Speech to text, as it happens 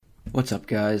What's up,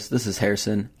 guys? This is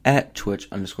Harrison at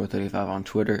Twitch_35 on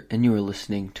Twitter, and you are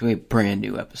listening to a brand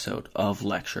new episode of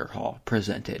Lecture Hall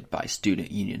presented by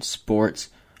Student Union Sports.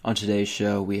 On today's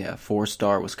show, we have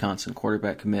four-star Wisconsin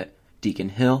quarterback commit Deacon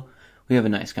Hill. We have a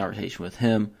nice conversation with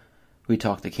him. We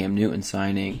talk the Cam Newton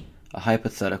signing, a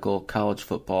hypothetical college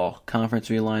football conference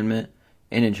realignment,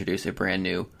 and introduce a brand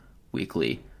new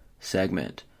weekly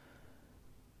segment.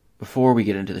 Before we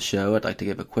get into the show, I'd like to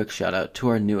give a quick shout out to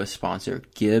our newest sponsor,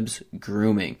 Gibbs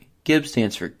Grooming. Gibbs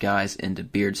stands for Guys Into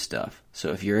Beard Stuff.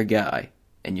 So if you're a guy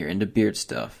and you're into beard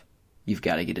stuff, you've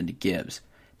got to get into Gibbs.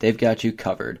 They've got you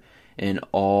covered in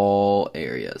all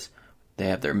areas. They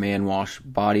have their man wash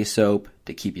body soap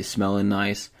to keep you smelling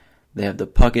nice. They have the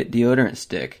Puckett deodorant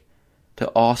stick to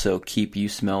also keep you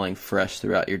smelling fresh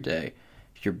throughout your day.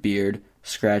 If your beard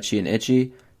scratchy and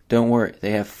itchy, don't worry.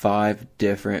 They have 5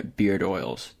 different beard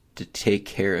oils to take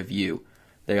care of you.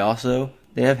 They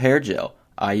have hair gel.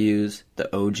 I use the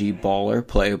OG Baller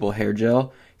Playable Hair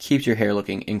Gel. Keeps your hair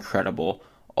looking incredible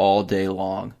all day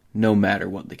long, no matter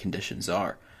what the conditions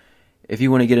are. If you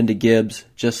want to get into Gibbs,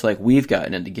 just like we've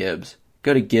gotten into Gibbs,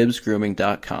 go to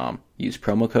GibbsGrooming.com. Use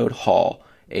promo code HALL,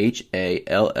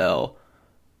 HALL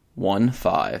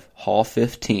 15, HALL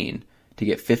 15, to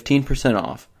get 15%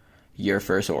 off your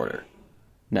first order.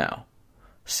 Now,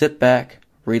 sit back,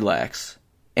 relax,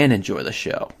 and enjoy the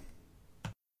show.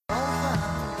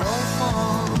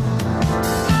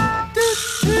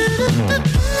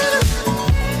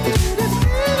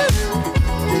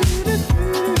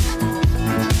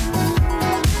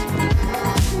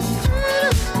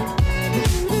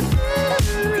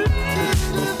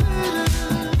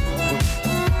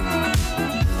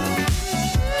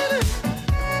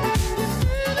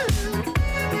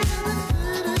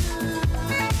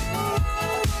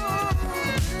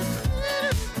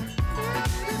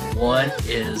 What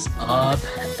is up,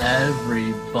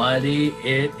 everybody?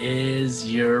 It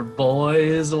is your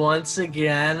boys once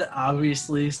again.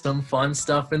 Obviously, some fun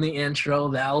stuff in the intro.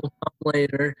 That will come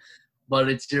later. But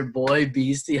it's your boy,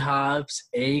 Beastie Hops,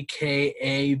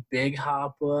 a.k.a. Big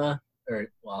Hoppa.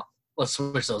 Well, let's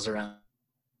switch those around.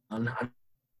 I'm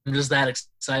just that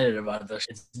excited about this.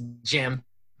 It's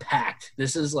jam-packed.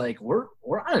 This is like, we're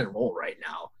on a roll right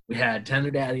now. We had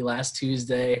Tender Daddy last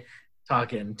Tuesday,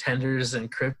 talking tenders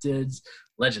and cryptids,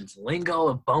 Legends Lingo,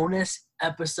 a bonus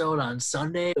episode on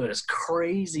Sunday. It was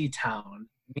crazy town.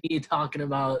 Me talking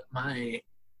about I'm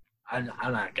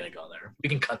not going to go there. We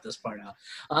can cut this part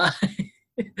out.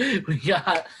 We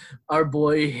got our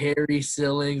boy Harry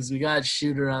Sillings. We got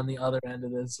Shooter on the other end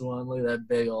of this one. Look at that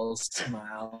big old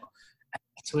smile.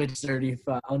 Twitch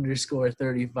 35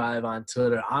 _35 on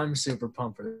Twitter. I'm super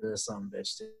pumped for this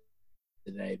bitch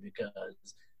today because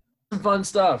some fun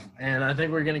stuff, and I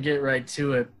think we're gonna get right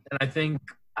to it. And I think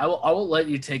I will let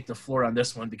you take the floor on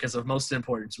this one because of most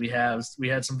importance. We had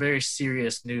some very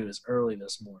serious news early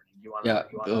this morning.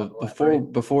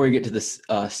 Before we get to this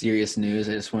serious news,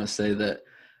 I just want to say that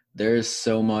there's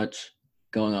so much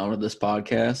going on with this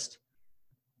podcast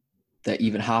that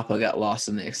even Hoppa got lost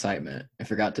in the excitement. I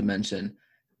forgot to mention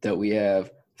that we have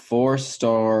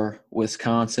 4-star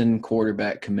Wisconsin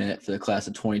quarterback commit for the class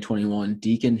of 2021,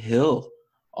 Deacon Hill,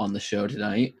 on the show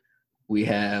tonight. We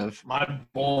have my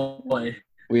boy.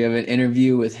 We have an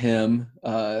interview with him.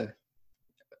 It'll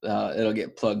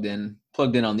get plugged in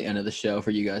on the end of the show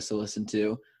for you guys to listen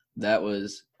to. That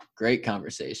was great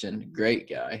conversation. Great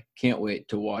guy. Can't wait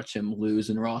to watch him lose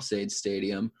in Ross-Ade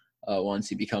Stadium once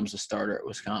he becomes a starter at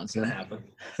Wisconsin. It's gonna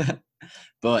happen.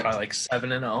 But probably like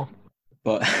 7-0.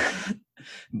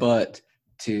 But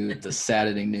to the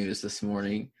saddening news this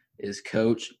morning is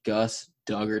Coach Gus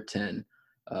Duggerton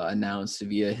announced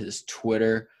via his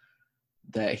Twitter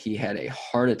that he had a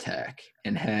heart attack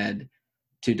and had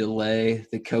to delay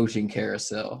the coaching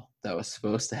carousel that was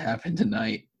supposed to happen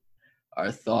tonight.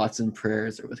 Our thoughts and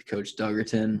prayers are with Coach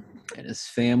Duggerton and his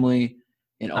family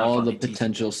and all the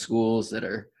potential schools that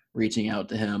are reaching out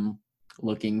to him,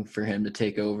 looking for him to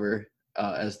take over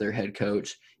as their head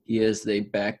coach. He is the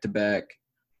back-to-back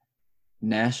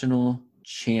national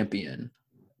champion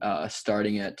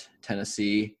starting at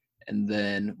Tennessee, and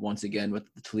then once again with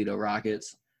the Toledo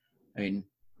Rockets. I mean,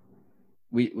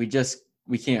 we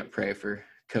can't pray for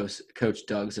Coach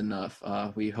Doug's enough.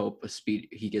 We hope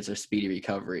he gets a speedy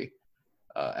recovery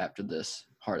after this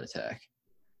heart attack.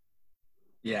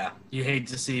 Yeah, you hate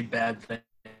to see bad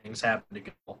things happen to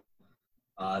people.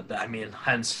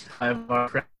 Hence our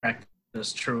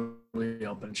practice truly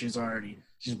open. She's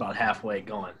about halfway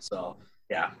going. So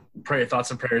yeah,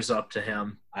 thoughts and prayers up to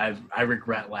him. I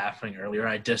regret laughing earlier.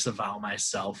 I disavow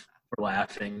myself for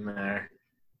laughing there.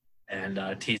 And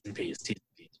T's and P's,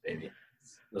 baby.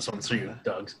 This one's for you,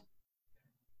 Doug.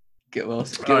 Get well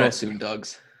right. soon,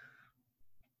 Dougs.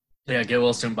 Yeah, get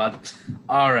well soon, bud.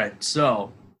 All right,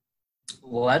 so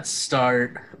let's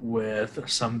start with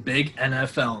some big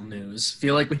NFL news.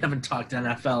 Feel like we haven't talked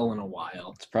NFL in a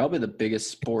while. It's probably the biggest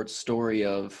sports story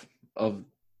of the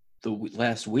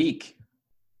last week.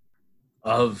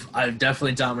 I've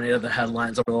definitely dominated the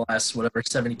headlines over the last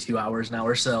 72 hours now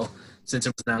or so since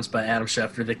it was announced by Adam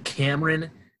Schefter that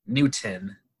Cameron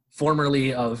Newton,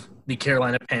 formerly of the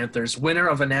Carolina Panthers, winner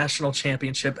of a national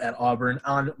championship at Auburn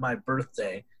on my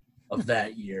birthday of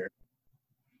that year,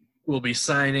 is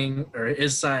signing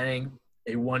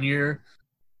a 1-year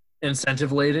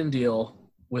incentive-laden deal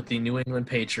with the New England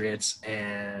Patriots,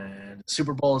 and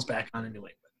Super Bowl is back on in New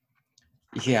England.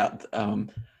 Yeah.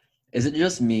 Is it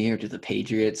just me, or do the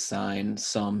Patriots sign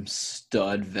some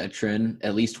stud veteran,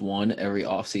 at least one, every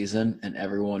offseason, and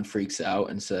everyone freaks out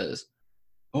and says,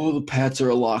 oh, the Pats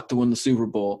are a lock to win the Super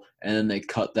Bowl, and then they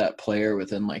cut that player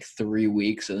within like 3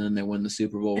 weeks, and then they win the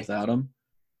Super Bowl without him?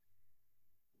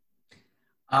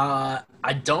 I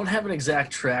don't have an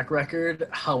exact track record.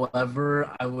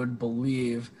 However, I would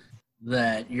believe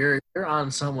that you're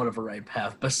on somewhat of a right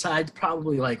path. Besides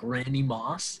probably like Randy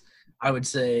Moss, I would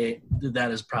say that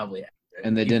is probably accurate.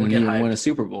 And they didn't even win a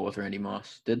Super Bowl with Randy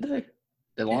Moss, did they?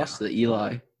 They lost to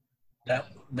Eli.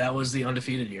 That was the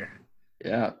undefeated year.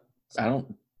 Yeah, I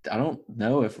don't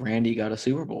know if Randy got a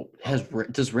Super Bowl.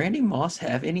 Does Randy Moss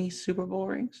have any Super Bowl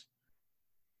rings?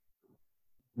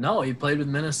 No, he played with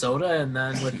Minnesota and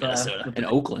then with Minnesota and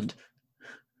Oakland.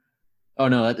 Oh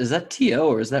no, is that T.O.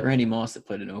 or is that Randy Moss that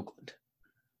played in Oakland?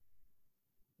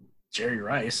 Jerry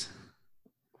Rice.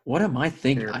 What am I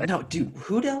thinking? I know, dude.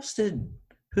 Who else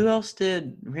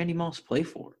did Randy Moss play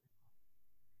for?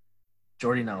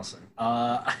 Jordy Nelson.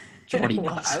 Jordy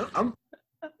Nelson. I'm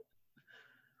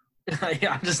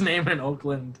just naming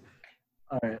Oakland.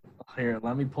 All right, here.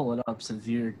 Let me pull it up since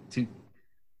you're too.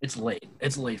 It's late.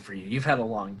 It's late for you. You've had a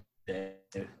long day.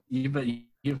 You've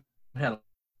had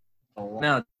a long.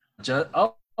 Now,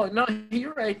 no,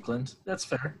 you're right, Clint. That's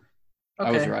fair. Okay.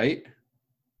 I was right.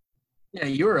 Yeah,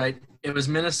 you were right. It was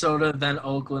Minnesota, then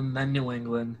Oakland, then New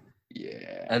England.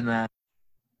 Yeah. And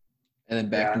then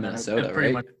back to Minnesota,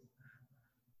 right? Much,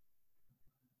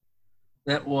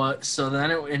 that was so.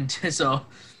 Then it went so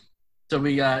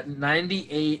we got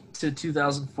 98 to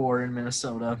 2004 in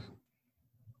Minnesota,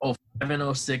 05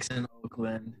 and 06 in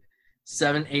Oakland,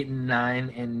 7, 8, and 9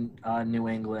 in New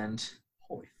England.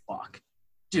 Holy fuck,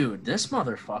 dude, this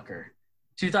motherfucker.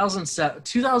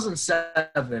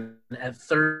 2007, at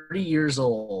 30 years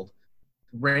old,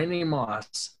 Randy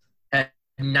Moss had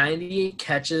 98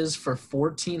 catches for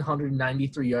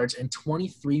 1,493 yards and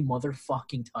 23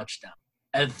 motherfucking touchdowns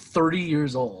at 30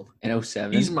 years old. In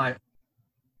 07?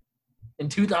 In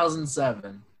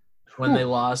 2007, when they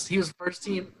lost. He was first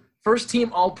team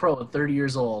All-Pro at 30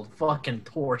 years old. Fucking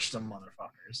torched them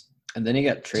motherfuckers. And then he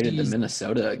got traded to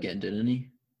Minnesota again, didn't he?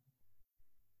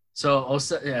 So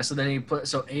then he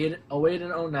put 08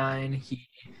 and 09 he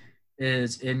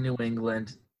is in New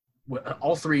England,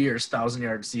 all 3 years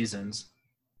 1,000-yard seasons,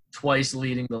 twice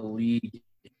leading the league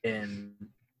in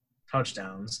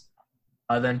touchdowns.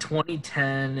 Then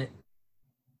 2010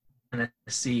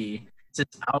 Tennessee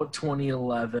sits out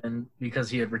 2011 because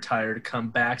he had retired.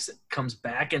 Comes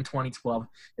back in 2012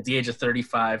 at the age of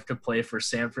 35 to play for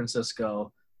San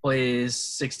Francisco. Plays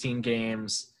 16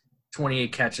 games.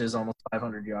 28 catches, almost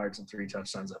 500 yards, and 3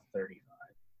 touchdowns at 35.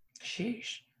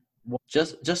 Sheesh.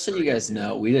 Just so you guys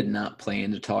know, we did not plan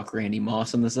to talk Randy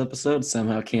Moss in this episode.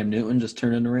 Somehow Cam Newton just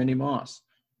turned into Randy Moss.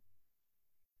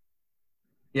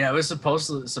 Yeah, it was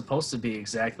supposed to be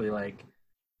exactly like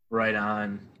right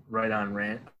on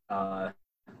Rand.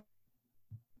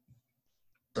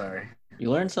 Sorry.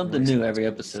 You learn something new every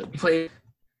episode.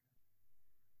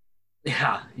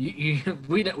 Yeah,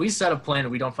 we set a plan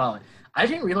and we don't follow it. I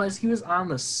didn't realize he was on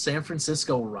the San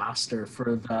Francisco roster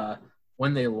for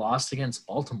when they lost against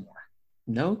Baltimore.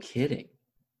 No kidding.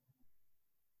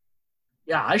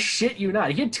 Yeah, I shit you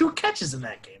not. He had 2 catches in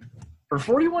that game for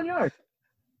 41 yards.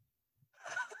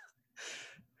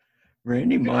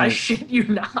 Randy Moss. I shit you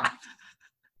not.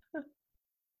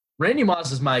 Randy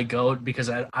Moss is my GOAT because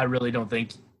I really don't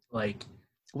think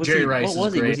Jerry Rice is great. What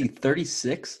was he? Was he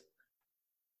 36?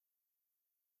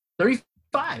 35.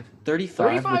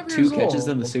 35 with 2 catches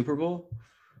in the Super Bowl?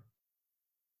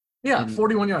 Yeah,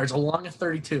 41 yards, along at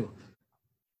 32.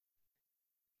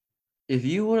 If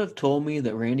you would have told me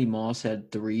that Randy Moss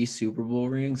had 3 Super Bowl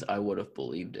rings, I would have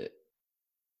believed it.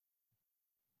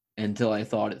 Until I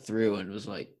thought it through and was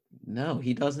like, no,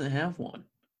 he doesn't have one.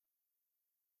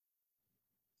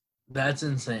 That's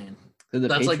insane.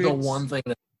 That's like the one thing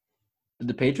that Did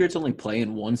the Patriots only play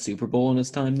in one Super Bowl in his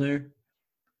time there?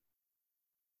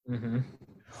 Mm-hmm.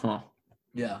 Huh.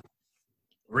 Yeah.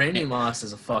 Randy Moss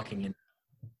is a fucking.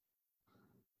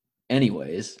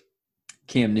 Anyways,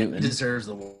 Cam He Newton. deserves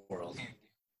the world.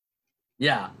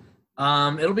 Yeah.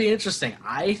 It'll be interesting.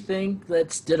 I think that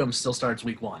Stidham still starts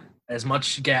week 1. As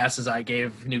much gas as I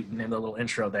gave Newton in the little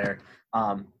intro there.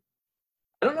 I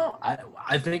don't know.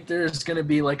 I think there's going to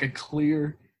be like a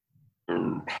clear.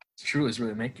 It's true. It's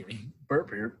really making me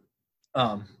burp here.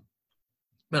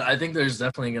 But I think there's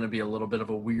definitely going to be a little bit of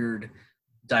a weird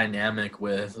dynamic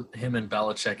with him and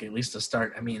Belichick, at least to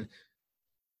start. I mean,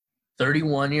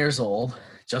 31 years old,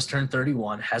 just turned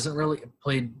 31, hasn't really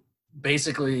played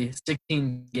basically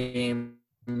 16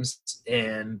 games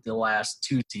in the last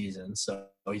 2 seasons. So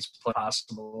he's played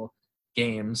possible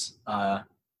games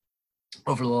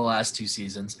over the last 2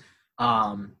 seasons.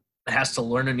 Has to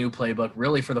learn a new playbook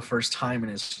really for the first time in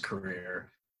his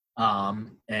career.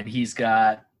 And he's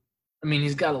got 2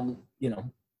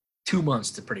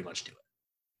 months to pretty much do it.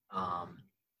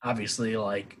 Obviously,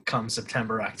 like come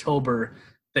September, October,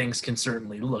 things can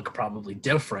certainly look probably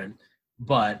different.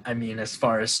 But I mean, as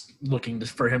far as looking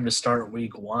for him to start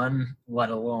week 1, let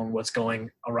alone what's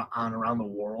going on around the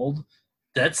world,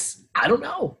 I don't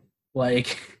know.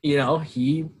 Like,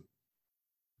 he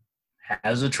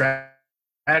has a track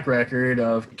record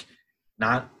of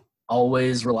not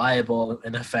always reliable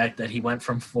in the fact that he went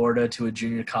from Florida to a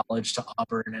junior college to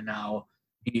Auburn, and now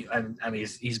he's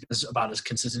about as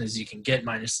consistent as you can get,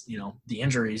 minus the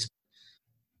injuries.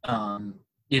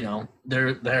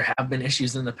 There have been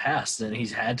issues in the past, and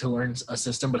he's had to learn a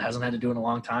system, but hasn't had to do it in a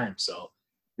long time. So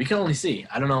we can only see.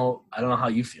 I don't know how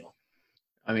you feel.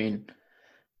 I mean,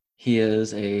 he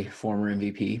is a former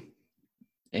MVP,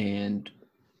 and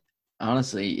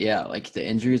honestly, yeah, like the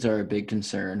injuries are a big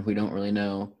concern. We don't really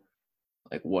know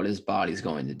like what his body's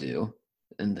going to do.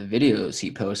 In the videos he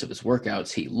posts of his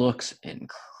workouts, he looks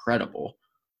incredible.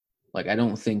 Like I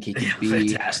don't think he could be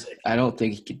fantastic. I don't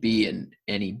think he could be in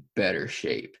any better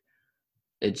shape.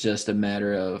 It's just a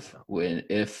matter of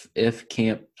if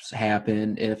camps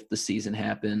happen, if the season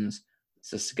happens, it's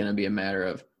just going to be a matter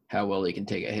of how well he can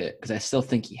take a hit. Because I still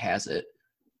think he has it.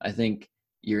 I think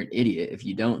you're an idiot if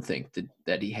you don't think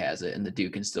that he has it and the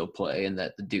dude can still play and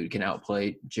that the dude can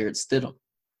outplay Jarrett Stidham.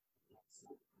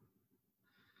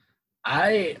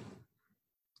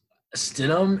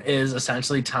 Stidham is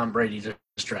essentially Tom Brady just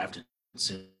drafted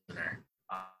sooner.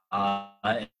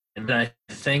 And I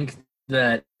think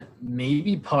that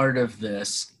maybe part of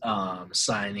this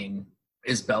signing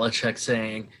is Belichick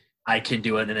saying, I can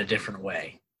do it in a different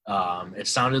way. It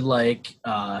sounded like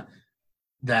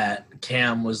that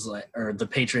Cam was like, or the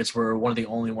Patriots were one of the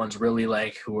only ones really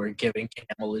like who were giving Cam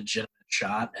a legitimate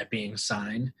shot at being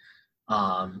signed.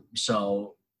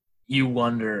 So you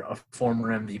wonder, a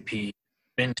former MVP,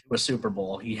 been to a Super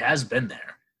Bowl, he has been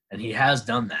there and he has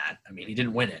done that. I mean, he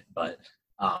didn't win it, but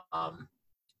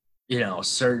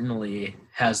certainly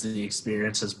has the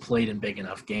experience, has played in big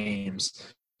enough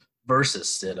games versus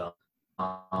Stidham,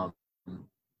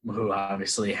 who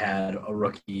obviously had a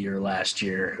rookie year last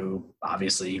year, who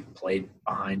obviously played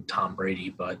behind Tom Brady.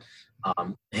 But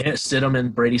Stidham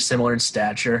and Brady similar in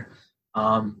stature.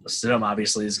 Stidham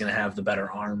obviously is going to have the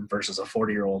better arm versus a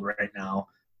 40-year-old right now.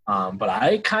 But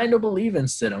I kind of believe in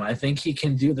Stidham. I think he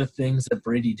can do the things that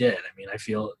Brady did. I mean, I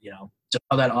feel, just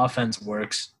how that offense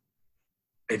works.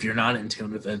 If you're not in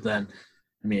tune with it, then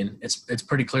I mean, it's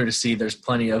pretty clear to see there's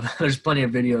plenty of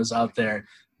videos out there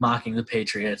mocking the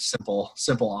Patriots'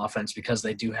 simple offense because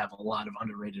they do have a lot of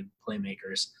underrated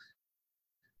playmakers.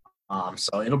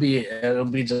 So it'll be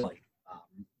just like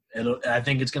I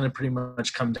think it's going to pretty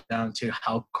much come down to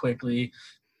how quickly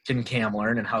can Cam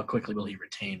learn and how quickly will he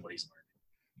retain what he's learning.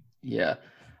 Yeah,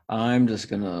 I'm just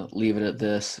going to leave it at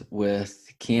this. With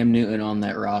Cam Newton on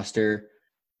that roster,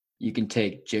 you can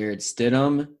take Jarrett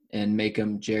Stidham and make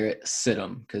him Jarrett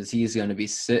Stidham because he's going to be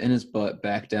sitting his butt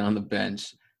back down on the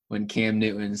bench when Cam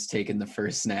Newton's taking the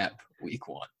first snap week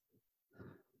 1.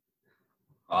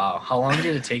 Wow. How long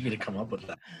did it take you to come up with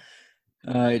that?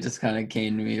 It just kind of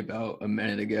came to me about a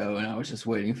minute ago, and I was just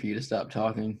waiting for you to stop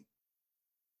talking.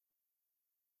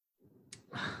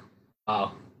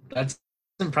 Wow. That's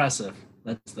impressive.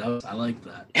 I like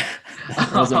that.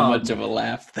 Wasn't much of a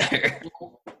laugh there.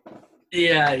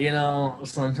 Yeah,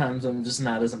 sometimes I'm just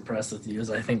not as impressed with you as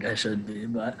I think I should be,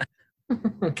 but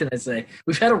what can I say?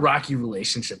 We've had a rocky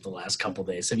relationship the last couple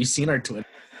days. Have you seen our Twitter?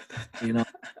 Kind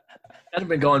of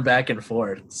been going back and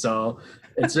forth, so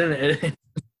it's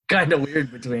kind of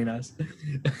weird between us.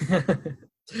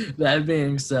 That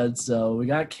being said, so we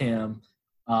got Cam,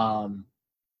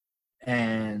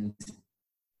 and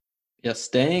Yeah,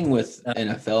 staying with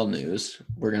NFL news,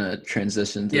 we're going to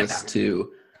transition this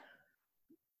to,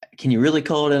 can you really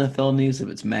call it NFL news if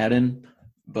it's Madden?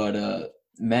 But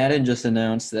Madden just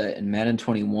announced that in Madden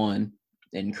 21,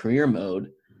 in career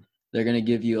mode, they're going to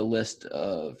give you a list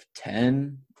of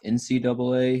 10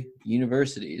 NCAA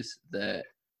universities that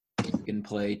you can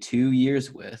play 2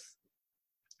 years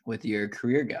with your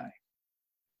career guy.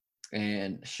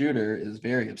 And Shooter is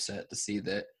very upset to see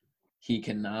that he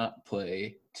cannot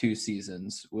play 2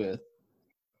 seasons with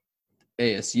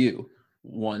ASU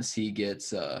once he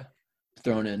gets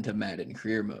thrown into Madden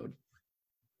career mode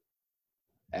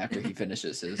after he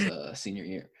finishes his senior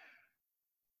year,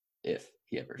 if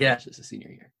he ever finishes his senior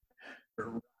year.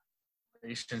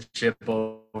 Relationship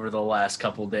over the last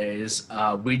couple days.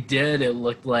 We did, it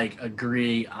looked like,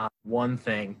 agree on one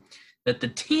thing, that the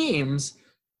teams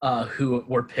who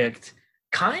were picked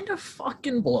kind of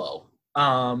fucking blow.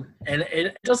 And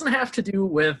it doesn't have to do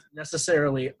with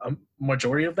necessarily a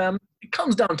majority of them. It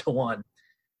comes down to one.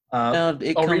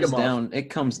 It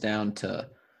comes down to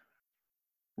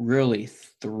really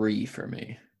 3 for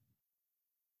me.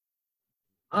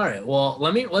 All right. Well,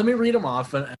 let me read them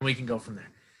off, and we can go from there.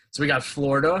 So we got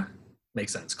Florida,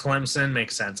 makes sense. Clemson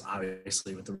makes sense,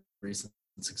 obviously, with the recent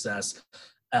success.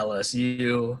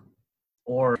 LSU,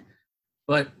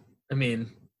 but I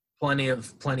mean, plenty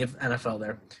of NFL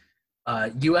there.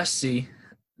 USC,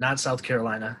 not South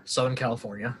Carolina, Southern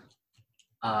California.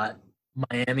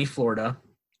 Miami, Florida.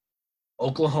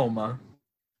 Oklahoma,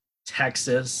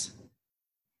 Texas,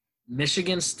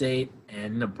 Michigan State,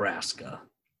 and Nebraska.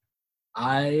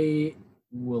 I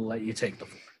will let you take the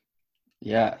floor.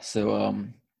 Yeah, so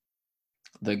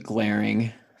the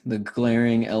glaring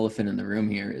elephant in the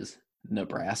room here is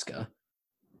Nebraska,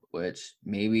 which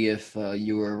maybe if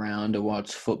you were around to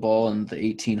watch football in the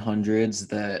 1800s,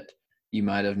 that you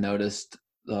might have noticed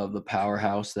the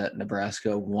powerhouse that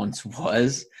Nebraska once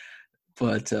was.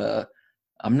 But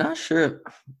I'm not sure.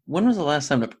 When was the last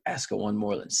time Nebraska won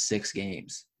more than 6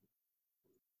 games?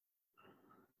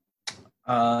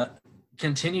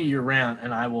 Continue your rant,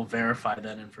 and I will verify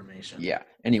that information. Yeah.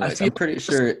 Anyways, I'm pretty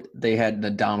sure they had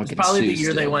Ndamukong Suh. Probably the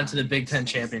year they went to the Big Ten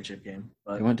championship game.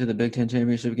 But. They went to the Big Ten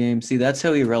championship game. See, that's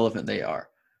how irrelevant they are.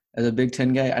 As a Big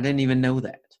Ten guy, I didn't even know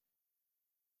that.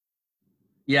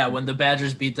 Yeah, when the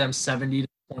Badgers beat them 70-24,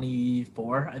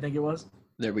 I think it was.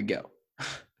 There we go.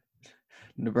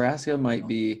 Nebraska might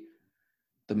be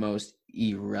the most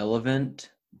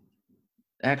irrelevant.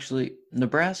 Actually,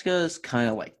 Nebraska is kind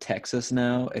of like Texas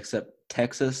now, except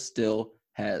Texas still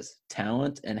has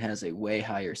talent and has a way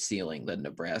higher ceiling than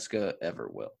Nebraska ever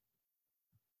will.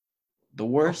 The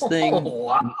worst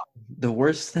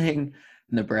thing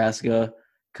Nebraska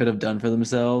could have done for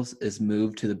themselves is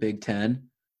move to the Big Ten,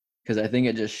 because I think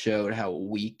it just showed how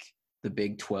weak the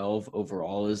Big 12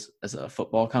 overall is as a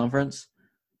football conference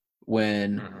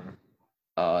when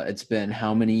it's been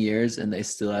how many years and they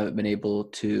still haven't been able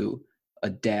to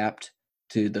adapt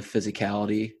to the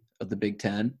physicality of the Big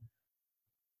Ten.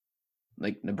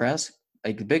 Like Nebraska,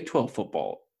 like the Big 12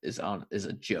 football is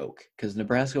a joke, because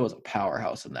Nebraska was a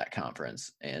powerhouse in that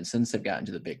conference, and since they've gotten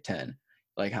to the Big Ten,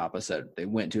 like Hoppa said, they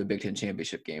went to a Big Ten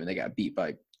championship game and they got beat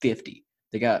by 50.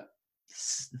 They got,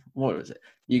 what was it?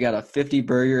 You got a 50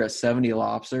 burger, a 70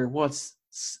 lobster. What's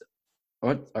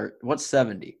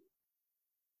 70?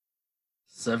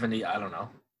 70, I don't know.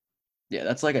 Yeah,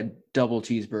 that's like a double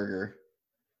cheeseburger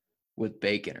with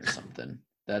bacon or something.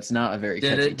 That's not a very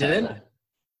catchy title.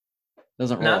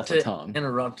 Doesn't roll off the tongue.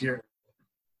 Interrupt your,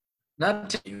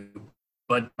 not to you,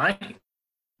 but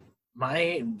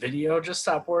my video just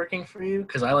stopped working for you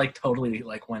because I totally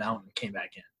went out and came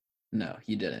back in. No,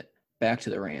 you didn't. Back to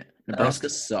the rant.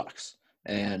 Nebraska sucks,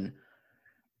 and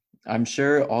I'm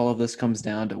sure all of this comes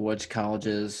down to which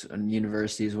colleges and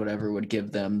universities, whatever, would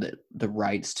give them the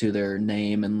rights to their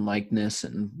name and likeness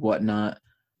and whatnot.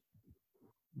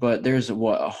 But there's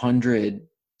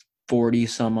 140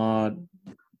 some odd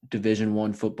Division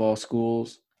I football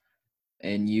schools,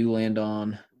 and you land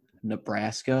on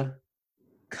Nebraska.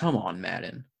 Come on,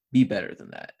 Madden. Be better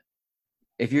than that.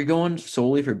 If you're going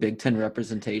solely for Big Ten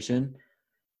representation,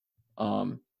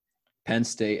 Penn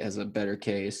State has a better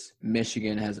case.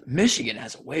 Michigan has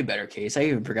a way better case. I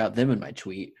even forgot them in my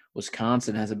tweet.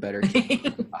 Wisconsin has a better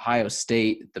case. Ohio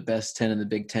State, the best 10 in the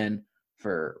Big Ten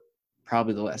for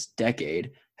probably the last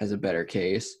decade, has a better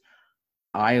case.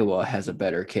 Iowa has a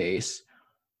better case.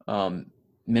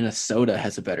 Minnesota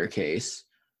has a better case.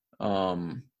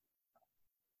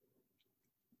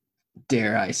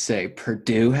 Dare I say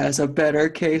Purdue has a better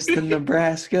case than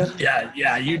Nebraska?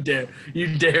 Yeah, you dare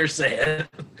say it.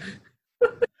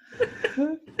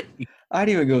 I'd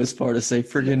even go as far to say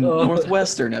friggin' Oh,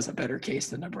 Northwestern has a better case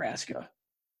than Nebraska.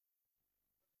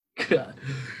 God.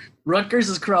 Rutgers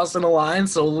is crossing the line,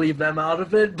 so we'll leave them out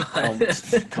of it.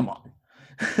 Come on.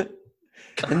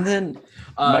 And then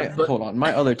But hold on,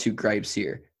 my other two gripes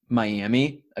here.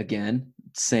 Miami, again,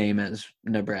 same as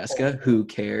Nebraska. Who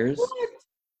cares? what?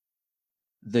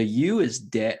 The U is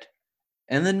dead.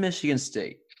 And then Michigan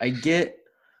State. I get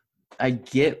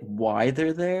why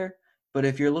they're there, but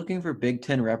if you're looking for Big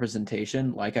Ten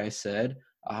representation, like I said,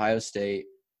 Ohio State,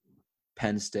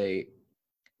 Penn State,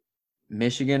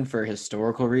 Michigan for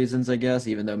historical reasons, I guess,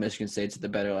 even though Michigan State's the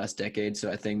better last decade.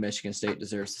 So I think Michigan State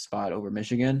deserves the spot over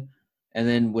Michigan. And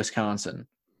then Wisconsin.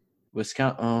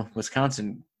 Wisconsin over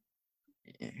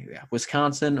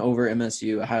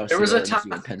MSU, Ohio State over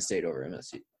MSU, and Penn State over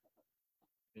MSU.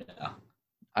 Yeah.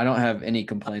 I don't have any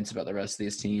complaints about the rest of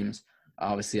these teams.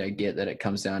 Obviously, I get that it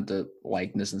comes down to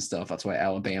likeness and stuff. That's why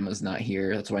Alabama's not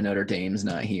here. That's why Notre Dame's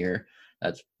not here.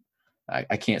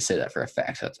 I can't say that for a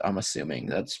fact. I'm assuming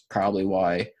that's probably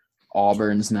why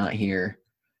Auburn's not here.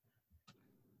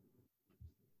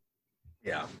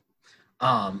 Yeah.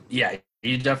 Yeah,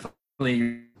 you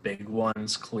definitely big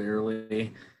ones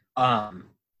clearly.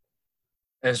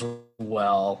 As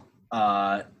well.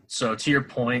 So to your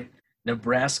point,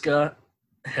 Nebraska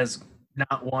has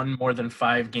not won more than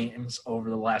 5 games over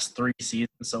the last 3 seasons.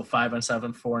 So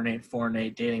 5-7, 4-8,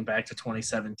 4-8, dating back to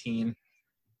 2017.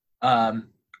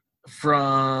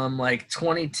 From like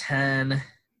 2010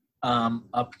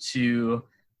 up to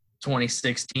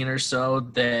 2016 or so,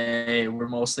 they were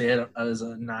mostly as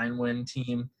a 9-win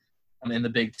team in the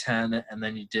Big Ten, and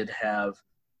then you did have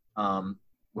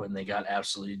when they got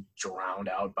absolutely drowned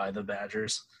out by the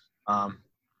Badgers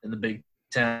in the Big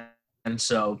Ten. And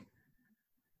so,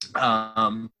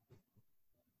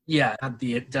 yeah,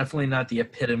 definitely not the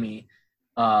epitome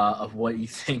of what you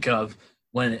think of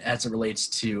when as it relates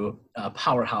to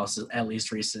powerhouses, at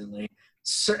least recently.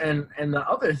 And the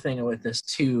other thing with this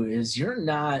too is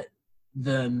the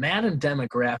Madden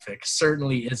demographic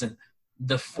certainly isn't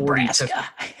the 40 Nebraska.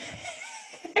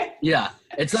 Yeah,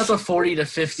 it's not the 40 to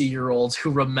 50-year-olds who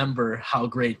remember how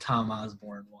great Tom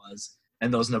Osborne was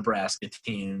and those Nebraska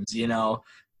teams. You know,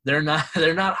 they're not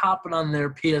hopping on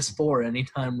their PS4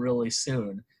 anytime really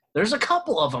soon. There's a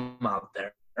couple of them out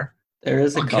there. There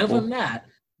is a I'll couple. give them that,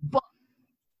 but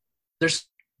there's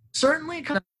certainly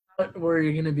kind of where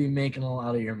you're going to be making a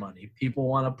lot of your money. People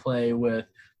want to play with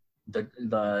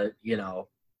the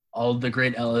all the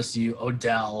great LSU,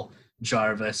 Odell,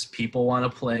 Jarvis. People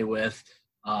want to play with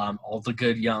all the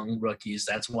good young rookies.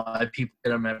 That's why people get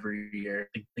them every year,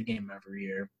 the game every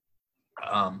year.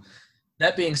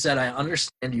 That being said, I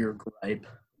understand your gripe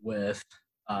with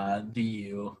the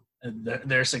U,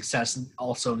 their success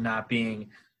also not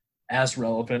being as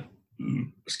relevant,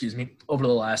 over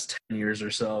the last 10 years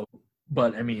or so.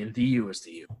 But, I mean, the U is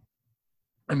the U.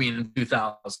 I mean, in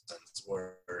 2000s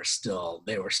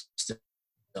they were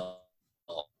still.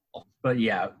 But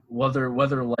yeah, whether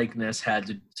likeness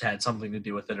had something to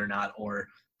do with it or not, or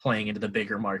playing into the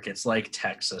bigger markets like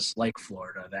Texas, like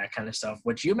Florida, that kind of stuff.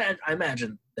 Which I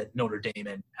imagine that Notre Dame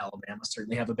and Alabama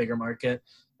certainly have a bigger market,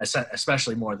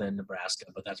 especially more than Nebraska.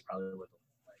 But that's probably where the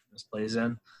likeness plays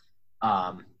in.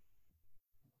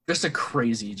 Just a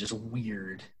crazy, just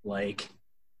weird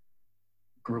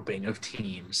grouping of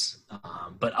teams.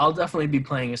 But I'll definitely be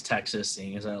playing as Texas,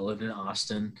 seeing as I lived in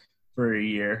Austin for a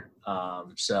year.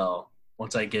 So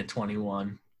once I get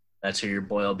 21, that's who your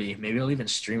boy will be. Maybe I'll even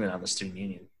stream it on the Student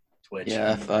Union Twitch.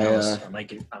 Yeah, I might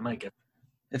get.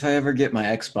 If I ever get my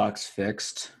Xbox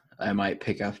fixed, I might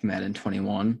pick up Madden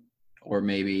 21, or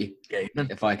maybe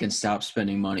if I can stop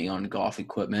spending money on golf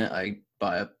equipment, I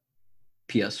buy a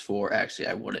PS4. Actually,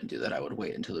 I wouldn't do that. I would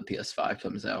wait until the PS5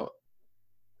 comes out.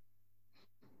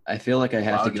 I feel like I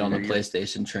have to get on the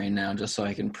PlayStation train now just so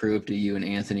I can prove to you and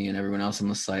Anthony and everyone else on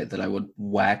the site that I would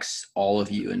wax all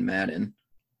of you in Madden.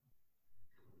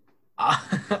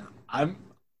 I'm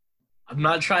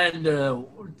not trying to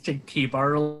keep our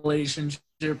relationship,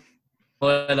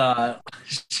 but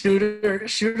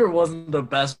Shooter wasn't the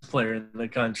best player in the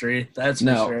country. That's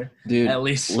for sure. Dude, at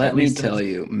least tell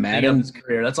you, Madden's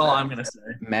career. That's all I'm gonna say.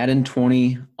 Madden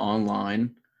 20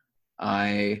 online,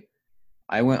 I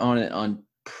went on an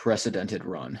unprecedented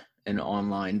run in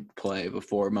online play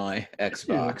before my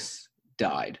Xbox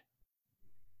died.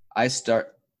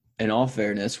 In all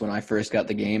fairness, when I first got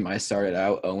the game, I started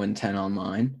out 0-10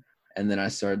 online, and then I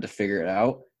started to figure it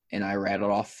out, and I rattled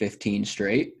off 15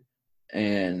 straight,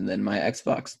 and then my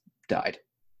Xbox died.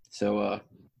 So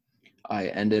I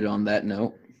ended on that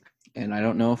note, and I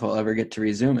don't know if I'll ever get to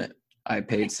resume it. I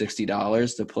paid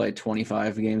 $60 to play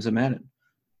 25 games of Madden.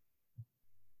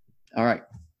 All right.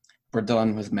 We're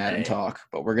done with Madden Hey. talk,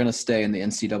 but we're going to stay in the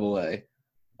NCAA.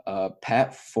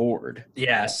 Pat Ford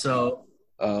Yeah, so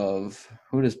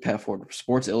who does Pat Ford?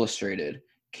 Sports Illustrated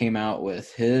came out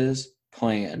with his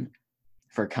plan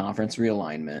for conference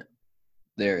realignment.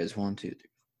 There is one, two, three.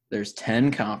 There's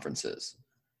 10 conferences.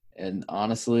 And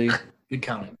honestly, good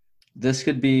counting. this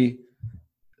could be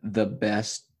the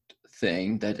best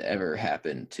thing that ever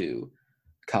happened to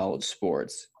college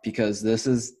sports because this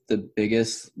is the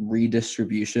biggest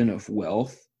redistribution of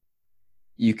wealth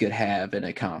you could have in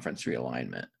a conference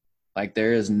realignment. Like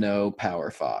there is no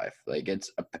Power Five. Like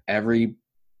it's every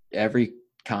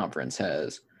conference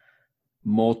has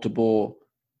multiple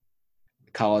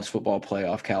college football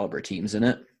playoff caliber teams in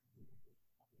it.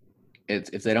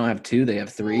 If they don't have two, they have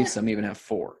three. Some even have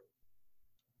four.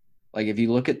 Like if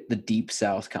you look at the Deep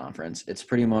South Conference, it's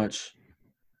pretty much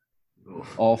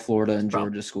all Florida and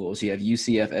Georgia schools. You have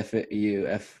UCF,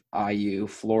 FAU, FIU,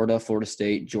 Florida, Florida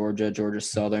State, Georgia, Georgia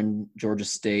Southern, Georgia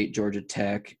State, Georgia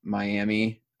Tech,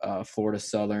 Miami, Florida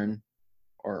Southern,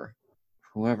 or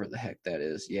whoever the heck that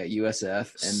is. Yeah,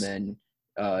 USF, and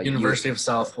then University of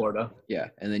South Florida. Yeah,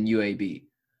 and then UAB.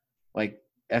 Like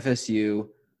FSU,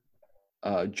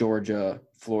 Georgia,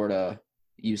 Florida,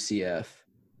 UCF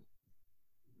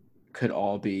could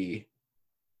all be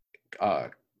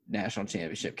national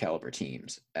championship caliber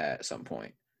teams at some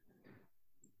point.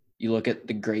 You look at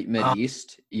the Great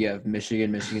Mid-East, you have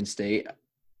Michigan, Michigan State,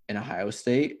 and Ohio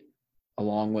State,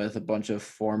 along with a bunch of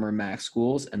former MAC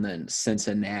schools, and then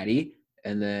Cincinnati,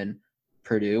 and then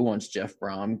Purdue once Jeff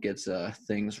Brom gets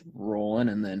things rolling,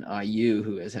 and then IU,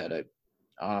 who has had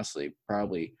honestly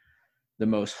probably the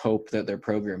most hope that their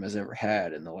program has ever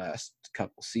had in the last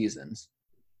couple seasons.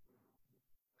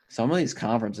 Some of these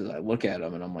conferences, I look at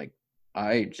them and I'm like,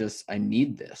 I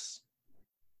need this.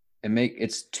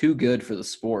 It's too good for the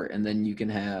sport, and then you can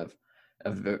have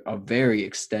a very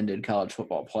extended college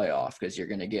football playoff because you're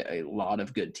going to get a lot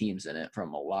of good teams in it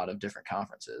from a lot of different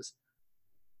conferences.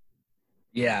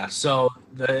 Yeah, so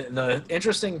the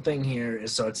interesting thing here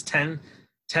is it's 10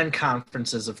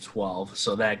 conferences of 12,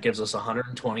 so that gives us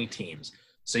 120 teams.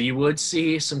 So you would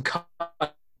see some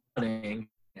cutting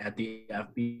at the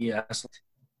FBS.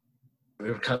 We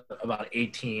would cut about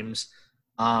 8 teams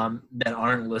that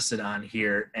aren't listed on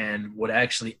here and would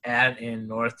actually add in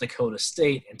North Dakota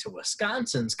State into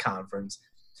Wisconsin's conference,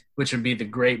 which would be the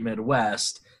Great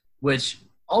Midwest, which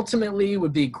ultimately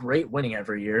would be great winning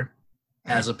every year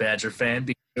as a Badger fan,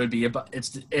 because it would be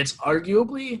it's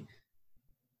arguably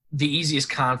the easiest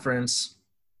conference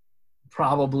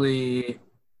probably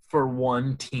for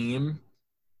one team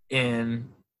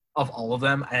of all of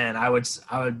them, and I would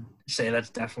say that's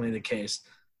definitely the case.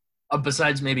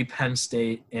 Besides maybe Penn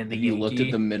State and the Have you looked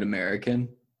at the Mid-American?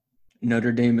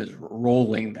 Notre Dame is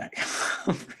rolling that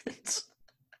conference.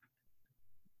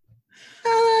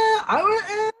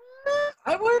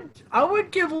 I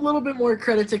would give a little bit more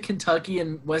credit to Kentucky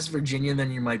and West Virginia than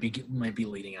you might be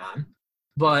leading on,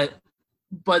 but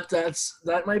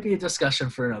that might be a discussion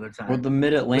for another time. Well, the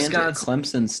Mid-Atlantic,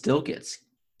 Clemson still gets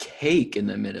cake in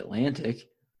the Mid-Atlantic.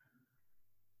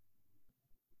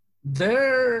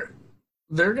 They're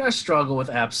gonna struggle with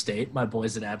App State, my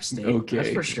boys at App State. Okay, that's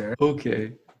for sure.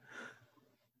 Okay.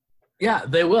 Yeah,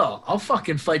 they will. I'll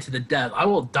fucking fight to the death. I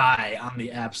will die on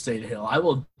the App State Hill. I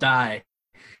will die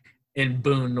in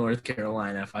Boone, North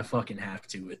Carolina, if I fucking have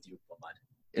to with you, bud.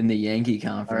 In the Yankee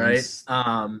Conference,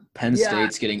 all right. Penn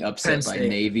State's getting upset by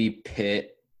Navy,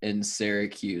 Pitt, and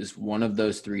Syracuse. One of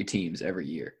those 3 teams every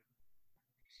year.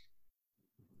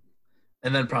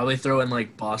 And then probably throw in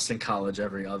like Boston College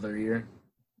every other year.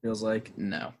 Feels like.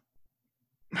 No.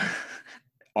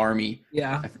 Army.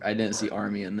 Yeah. I didn't see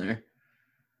Army in there.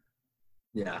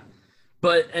 Yeah.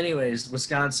 But anyways,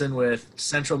 Wisconsin with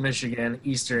Central Michigan,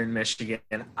 Eastern Michigan,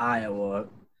 Iowa,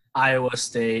 Iowa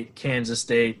State, Kansas,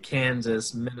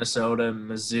 Minnesota,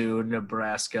 Mizzou,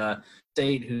 Nebraska,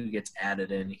 State, who gets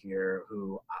added in here,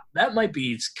 who that might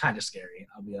be kind of scary.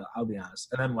 I'll be honest.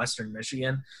 And then Western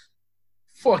Michigan,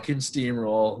 fucking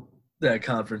steamroll that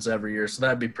conference every year, so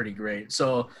that'd be pretty great.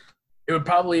 So it would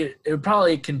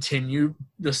probably continue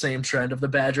the same trend of the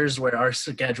Badgers, where our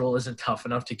schedule isn't tough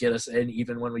enough to get us in,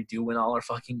 even when we do win all our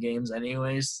fucking games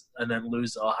anyways, and then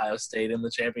lose to Ohio State in the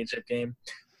championship game.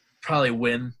 Probably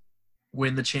win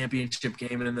the championship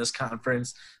game in this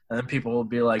conference, and then people will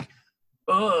be like,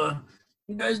 "Oh,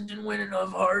 you guys didn't win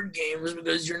enough hard games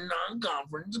because your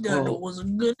non-conference schedule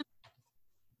wasn't good."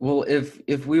 Well,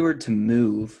 if we were to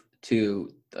move to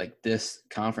like this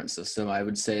conference system, I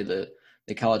would say that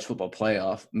the college football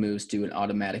playoff moves to an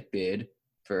automatic bid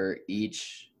for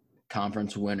each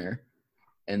conference winner.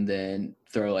 and then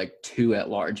throw like 2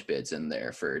 at-large bids in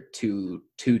there for two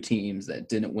teams that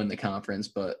didn't win the conference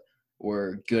but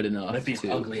were good enough That'd be an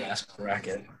to. ugly ass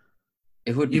bracket.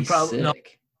 It would You be probably no.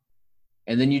 sick.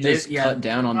 And then you just cut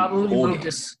down on Probably bowl move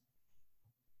games.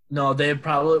 No, what they'd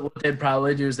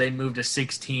probably do is they'd move to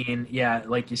 16. Yeah,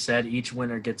 like you said, each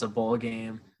winner gets a bowl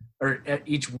game, or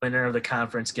each winner of the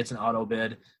conference gets an auto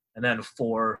bid, and then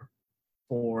four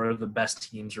for the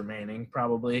best teams remaining,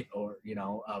 probably, or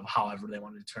of however they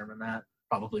want to determine that,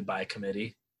 probably by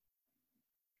committee.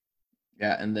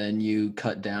 Yeah, and then you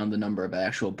cut down the number of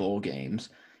actual bowl games,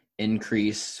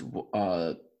 increase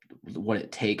what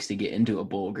it takes to get into a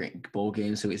bowl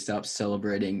game, so we stop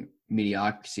celebrating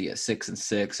mediocrity at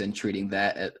 6-6 and treating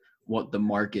that at what the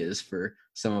mark is for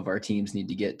some of our teams need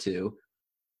to get to.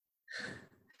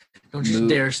 Don't you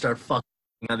dare start fucking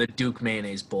the Duke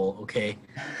Mayonnaise Bowl, okay?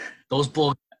 Those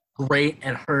bowls great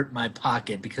and hurt my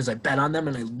pocket because I bet on them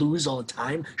and I lose all the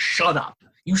time. Shut up.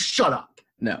 You shut up.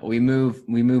 No, we move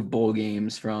bowl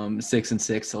games from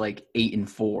 6-6 to like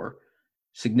 8-4.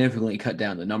 Significantly cut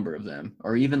down the number of them,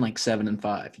 or even like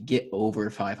 7-5. Get over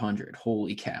 500.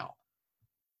 Holy cow!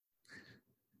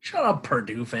 Shut up,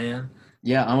 Purdue fan.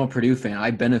 Yeah, I'm a Purdue fan.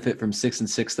 I benefit from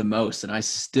 6-6 the most, and I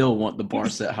still want the bar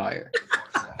set higher.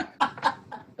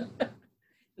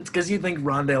 It's because you think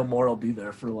Rondale Moore will be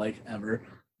there for like ever.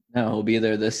 No, he'll be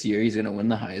there this year. He's going to win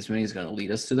the Heisman. He's going to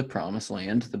lead us to the promised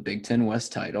land, the Big Ten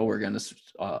West title. We're going to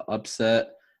upset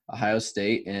Ohio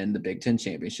State in the Big Ten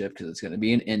championship because it's going to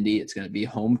be in Indy. It's going to be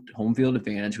home field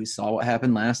advantage. We saw what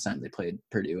happened last time they played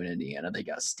Purdue in Indiana. They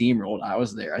got steamrolled. I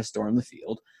was there. I stormed the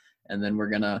field, and then we're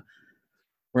not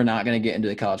going to get into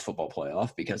the college football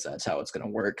playoff because that's how it's going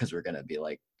to work. Because we're going to be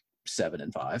like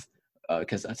 7-5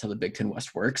 because that's how the Big Ten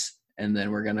West works. And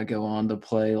then we're going to go on to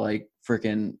play like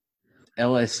freaking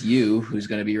LSU, who's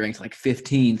going to be ranked like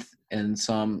 15th in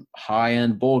some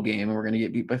high-end bowl game, and we're going to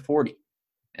get beat by 40.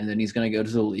 And then he's going to go to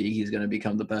the league. He's going to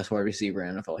become the best wide receiver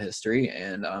in NFL history.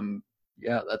 And,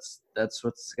 yeah, that's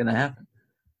what's going to happen.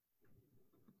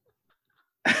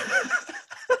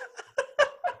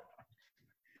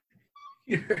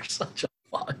 You're such a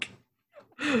fuck.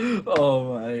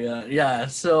 Oh, my God. Yeah,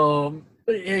 so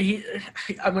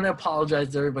I'm going to apologize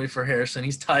to everybody for Harrison.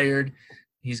 He's tired.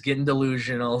 He's getting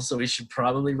delusional, so we should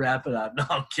probably wrap it up.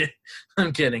 No,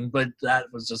 I'm kidding. But that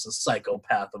was just a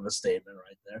psychopath of a statement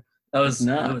right there. That was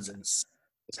insane.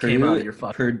 It came out of your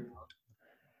fucking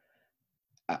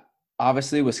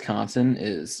obviously, Wisconsin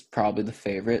is probably the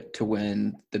favorite to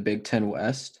win the Big Ten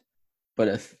West. But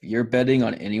if you're betting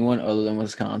on anyone other than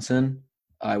Wisconsin,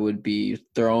 I would be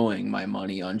throwing my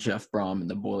money on Jeff Brom and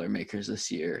the Boilermakers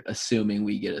this year, assuming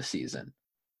we get a season.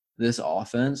 This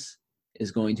offense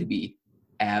is going to be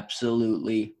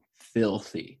absolutely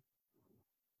filthy.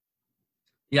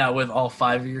 Yeah, with all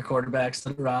 5 of your quarterbacks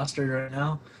on the roster right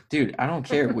now. Dude, I don't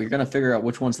care. We're going to figure out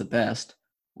which one's the best.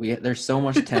 There's so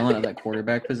much talent at that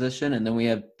quarterback position, and then we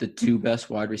have the 2 best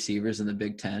wide receivers in the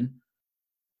Big Ten.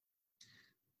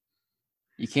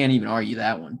 You can't even argue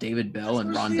that one. David Bell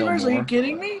and Rondale Moore. Are you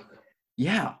kidding me?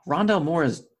 Yeah, Rondale Moore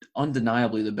is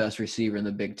undeniably the best receiver in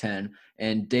the Big Ten,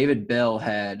 and David Bell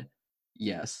had,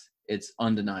 yes, it's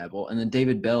undeniable. And then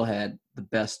David Bell had the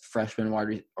best freshman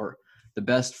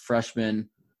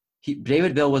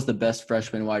David Bell was the best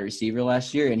freshman wide receiver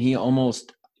last year, and he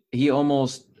almost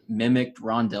mimicked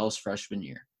Rondale's freshman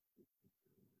year.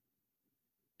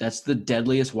 That's the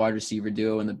deadliest wide receiver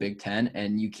duo in the Big Ten,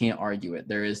 and you can't argue it.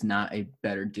 There is not a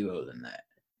better duo than that.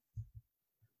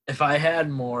 If I had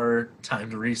more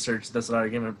time to research this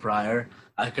argument prior,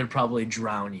 I could probably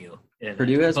drown you.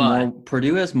 Purdue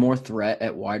has more threat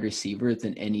at wide receiver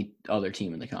than any other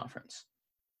team in the conference.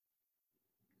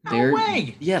 No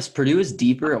way. Yes, Purdue is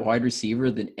deeper at wide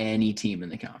receiver than any team in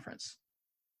the conference.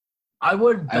 I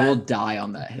will die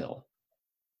on that hill.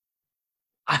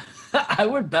 I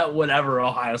would bet whatever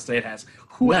Ohio State has,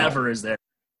 whoever is there.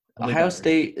 Ohio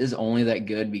State is only that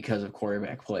good because of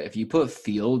quarterback play. If you put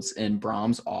Fields in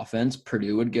Brom's offense,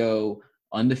 Purdue would go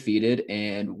undefeated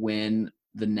and win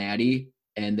the Natty,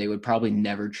 and they would probably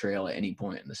never trail at any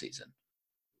point in the season.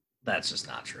 That's just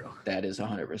not true. That is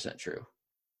 100% true.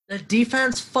 The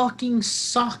defense fucking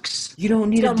sucks. You don't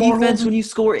need a defense when you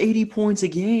score 80 points a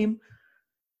game.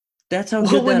 That's how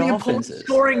good that offense is.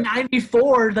 Scoring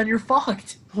 94, then you're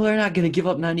fucked. Well, they're not going to give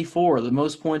up 94. The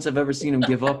most points I've ever seen them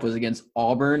give up was against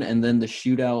Auburn, and then the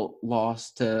shootout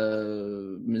loss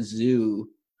to Mizzou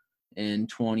in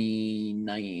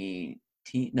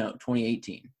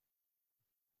 2018.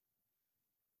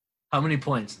 How many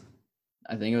points?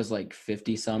 I think it was like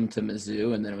 50-some to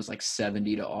Mizzou, and then it was like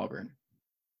 70 to Auburn.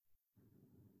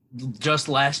 Just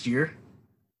last year?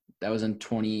 That was in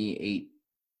 2018.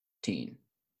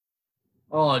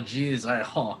 Oh, geez.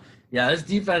 Yeah, this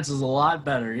defense is a lot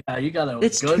better. Yeah, you got a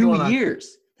It's good 2 one.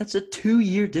 years. That's a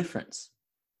 2-year difference.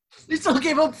 They still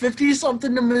gave up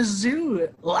 50-something to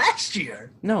Mizzou last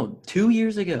year. No, 2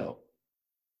 years ago.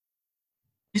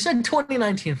 You said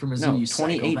 2019 for Mizzou. No, You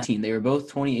 2018. They were both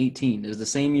 2018. It was the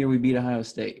same year we beat Ohio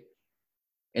State.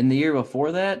 And the year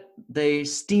before that, they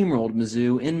steamrolled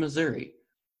Mizzou in Missouri.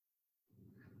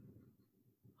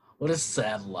 What a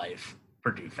sad life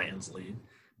Purdue fans lead.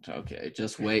 Okay,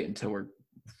 just wait until we're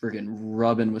freaking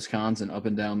rubbing Wisconsin up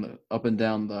and down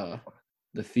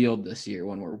the field this year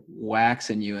when we're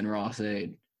waxing you in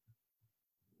Ross-Ade.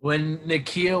 When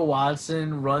Nakia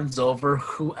Watson runs over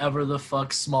whoever the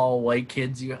fuck small white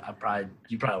kids you probably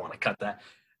want to cut that.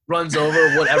 Runs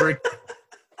over whatever.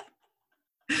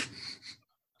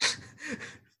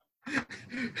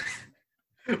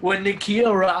 When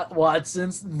Nakia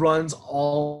Watson runs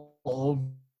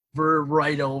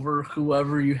right over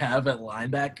whoever you have at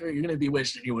linebacker, you're gonna be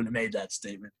wishing you wouldn't have made that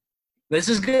statement. This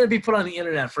is gonna be put on the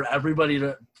internet for everybody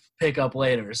to pick up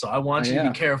later, so I want you to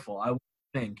be careful. I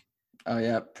think. Oh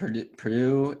yeah,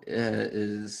 Purdue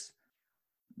is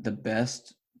the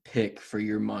best pick for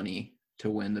your money to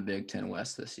win the Big Ten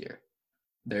West this year.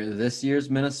 They're this year's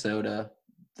Minnesota.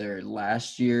 They're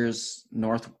last year's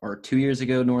 2 years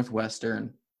ago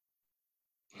Northwestern.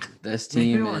 This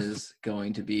team is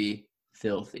going to be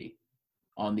filthy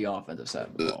on the offensive side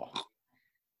of the ball.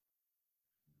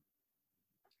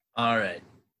 All right.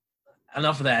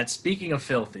 Enough of that. Speaking of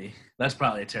filthy, that's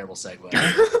probably a terrible segue.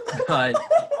 But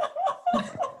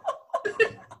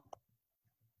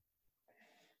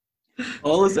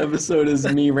all this episode is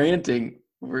me ranting.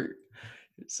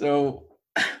 So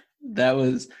that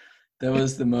was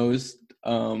the most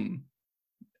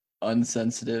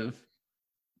unsensitive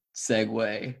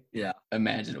segue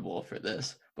imaginable for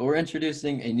this. But we're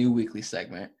introducing a new weekly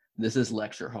segment. This is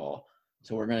Lecture Hall.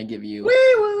 So we're gonna give you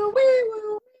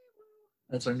wee-woo.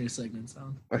 That's our new segment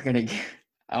sound.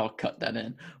 I'll cut that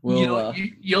in. When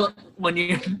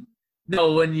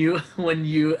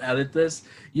you edit this,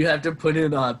 you have to put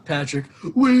in Patrick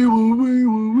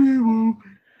wee-woo.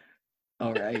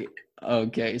 All right.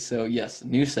 Okay, so yes,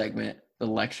 new segment, the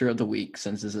lecture of the week,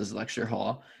 since this is Lecture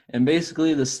Hall. And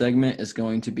basically the segment is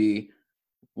going to be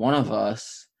one of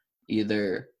us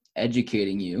either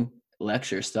educating you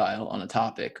lecture style on a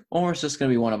topic, or it's just going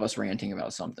to be one of us ranting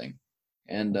about something.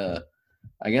 And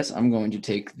I guess I'm going to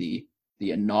take the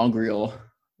inaugural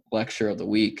lecture of the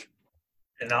week.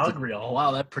 Inaugural?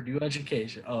 Wow, that Purdue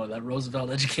education. Oh, that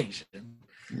Roosevelt education.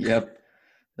 Yep.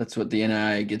 That's what the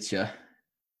NII gets you.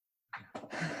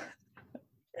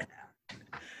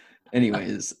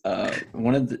 Anyways,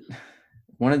 wanted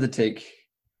to take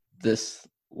this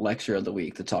lecture of the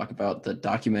week to talk about the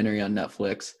documentary on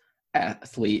Netflix,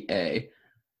 Athlete A,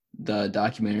 the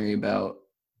documentary about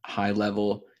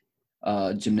high-level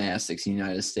gymnastics in the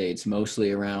United States,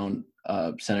 mostly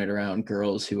centered around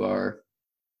girls who are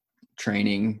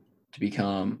training to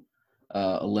become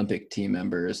Olympic team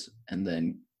members, and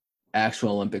then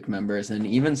actual Olympic members, and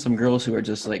even some girls who are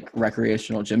just like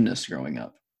recreational gymnasts growing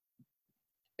up.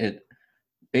 It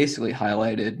basically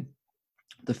highlighted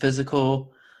the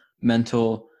physical,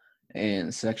 mental,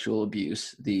 and sexual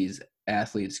abuse these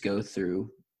athletes go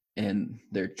through in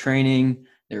their training,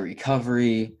 their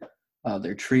recovery,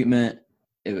 their treatment.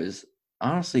 It was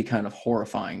honestly kind of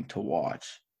horrifying to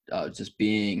watch, just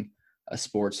being a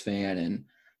sports fan and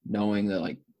knowing that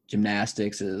like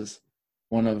gymnastics is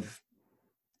one of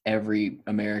every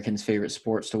American's favorite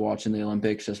sports to watch in the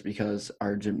Olympics, just because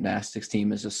our gymnastics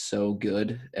team is just so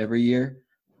good every year.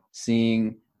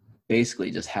 Seeing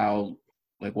basically just how,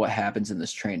 like, what happens in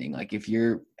this training. Like, if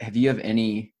you have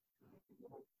any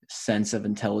sense of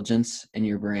intelligence in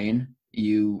your brain,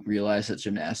 you realize that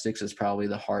gymnastics is probably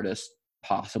the hardest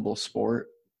possible sport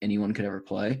anyone could ever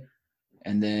play.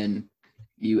 And then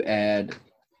you add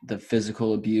the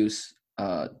physical abuse.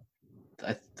 I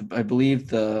believe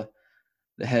the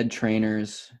head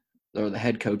trainers or the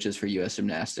head coaches for U.S.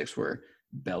 Gymnastics were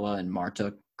Bella and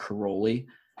Marta Karolyi,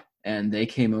 and they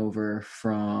came over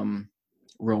from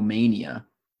Romania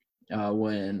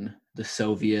when the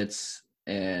Soviets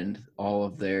and all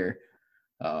of their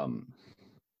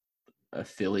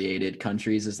affiliated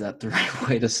countries, is that the right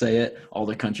way to say it? All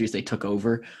the countries they took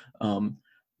over. And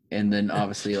then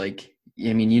obviously, like,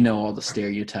 I mean, you know, all the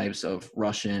stereotypes of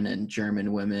Russian and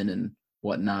German women and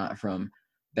whatnot from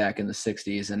back in the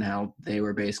 60s, and how they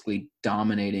were basically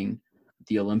dominating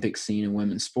the Olympic scene in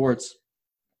women's sports.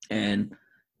 And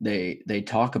they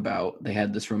talk about, they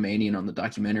had this Romanian on the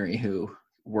documentary who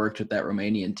worked with that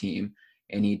Romanian team,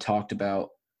 and he talked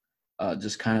about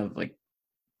just kind of like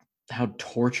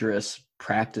torturous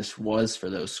practice was for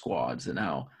those squads, and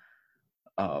how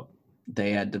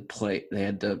they had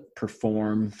to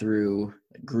perform through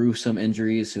gruesome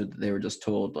injuries. So they were just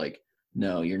told, like,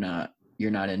 no, you're not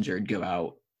injured, go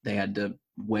out. They had to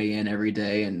weigh in every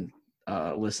day and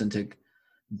listen to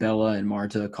Bella and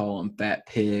Marta call them fat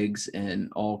pigs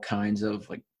and all kinds of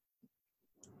like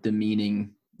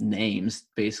demeaning names,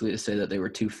 basically to say that they were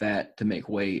too fat to make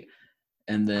weight.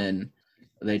 And then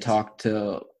they talked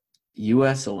to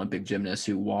U.S. Olympic gymnasts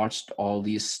who watched all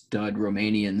these stud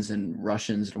Romanians and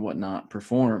Russians and whatnot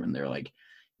perform, and they're like,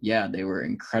 yeah, they were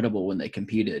incredible when they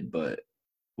competed, but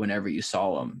whenever you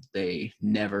saw them, they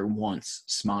never once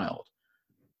smiled.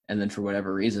 And then for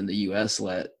whatever reason, the U.S.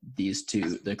 let these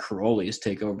two, the Karolyis,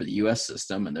 take over the U.S.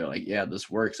 system, and they're like, yeah, this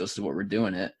works. This is what we're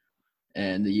doing it.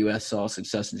 And the U.S. saw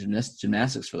success in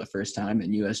gymnastics for the first time,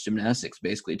 and U.S. gymnastics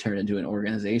basically turned into an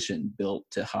organization built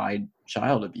to hide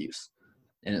child abuse.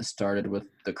 And it started with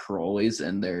the Karolyis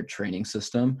and their training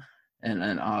system.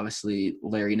 And obviously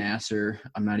Larry Nassar,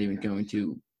 I'm not even going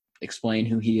to explain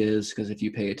who he is, because if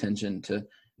you pay attention to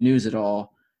news at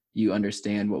all, you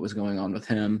understand what was going on with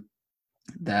him.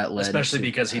 That led especially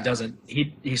because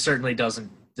he certainly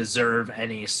doesn't deserve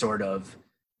any sort of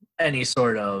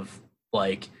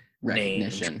like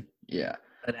recognition. name. Yeah.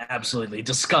 An absolutely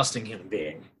disgusting human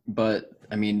being. But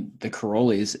I mean, the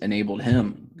Karolyis enabled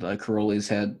him. The Karolyis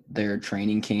had their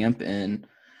training camp in,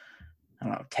 I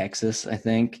don't know, Texas, I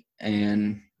think,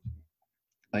 and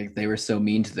like they were so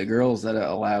mean to the girls that it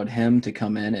allowed him to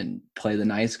come in and play the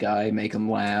nice guy, make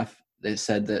them laugh. They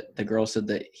said that the girl said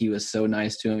that he was so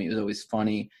nice to him. He was always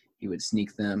funny. He would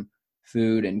sneak them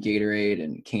food and Gatorade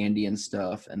and candy and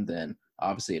stuff. And then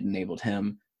obviously it enabled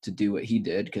him to do what he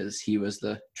did because he was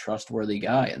the trustworthy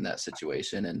guy in that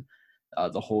situation. And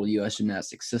the whole U.S.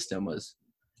 gymnastics system was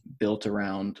built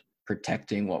around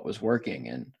protecting what was working.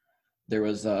 And there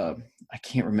was I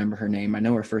can't remember her name. I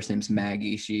know her first name's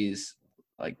Maggie. She's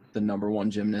like the number one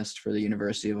gymnast for the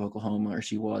University of Oklahoma, or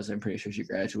she was. I'm pretty sure she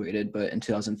graduated. But in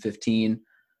 2015,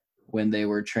 when they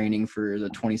were training for the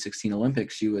 2016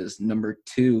 Olympics, she was number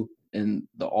 2 in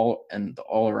the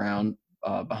all around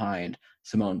behind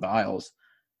Simone Biles.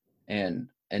 And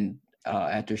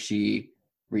after she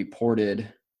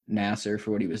reported Nassar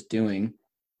for what he was doing,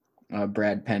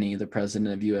 Brad Penny, the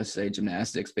president of USA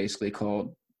Gymnastics, basically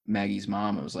called Maggie's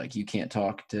mom and was like, you can't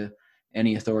talk to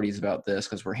any authorities about this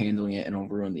because we're handling it and it'll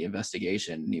ruin the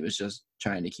investigation. And he was just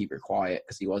trying to keep her quiet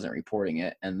because he wasn't reporting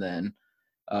it. And then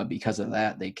because of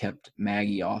that, they kept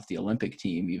Maggie off the Olympic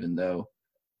team, even though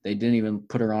they didn't even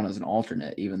put her on as an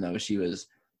alternate, even though she was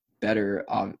better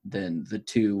than the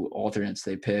 2 alternates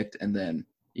they picked. And then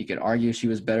you could argue she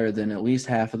was better than at least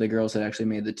half of the girls that actually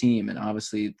made the team. And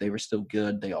obviously they were still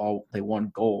good. They won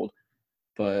gold,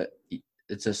 but it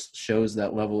just shows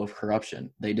that level of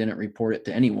corruption. They didn't report it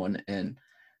to anyone. And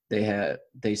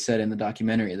they said in the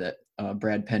documentary that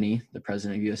Brad Penny, the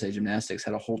president of USA Gymnastics,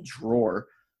 had a whole drawer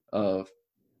of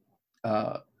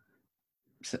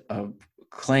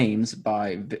claims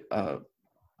by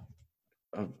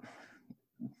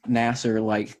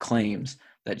Nassar-like claims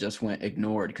that just went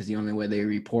ignored because the only way they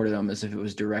reported them is if it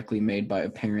was directly made by a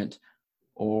parent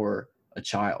or a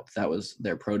child. That was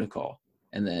their protocol.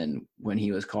 And then when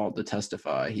he was called to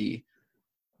testify, he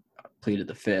pleaded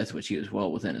the fifth, which he was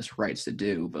well within his rights to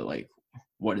do. But like,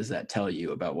 what does that tell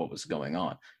you about what was going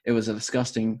on? It was a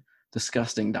disgusting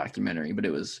documentary, but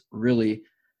it was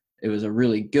a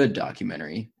really good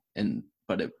documentary. And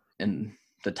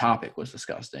the topic was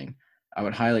disgusting. I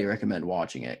would highly recommend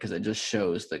watching it because it just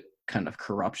shows the kind of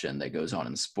corruption that goes on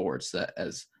in sports that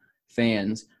as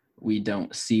fans, we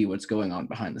don't see what's going on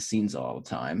behind the scenes all the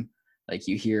time. Like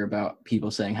you hear about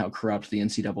people saying how corrupt the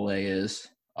NCAA is.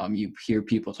 You hear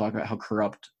people talk about how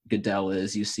corrupt Goodell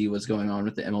is. You see what's going on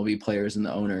with the MLB players and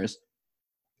the owners.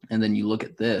 And then you look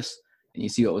at this and you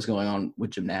see what was going on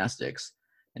with gymnastics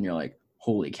and you're like,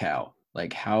 holy cow.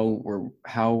 Like how were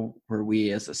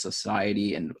we as a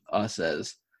society and us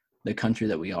as the country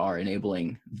that we are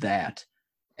enabling that?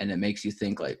 And it makes you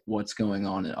think like what's going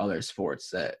on in other sports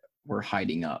that we're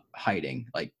hiding.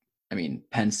 Like, I mean,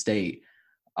 Penn State,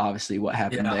 obviously what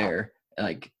happened there,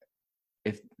 like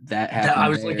if that happened I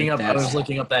was looking up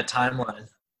that timeline.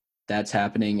 That's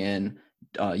happening in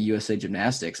USA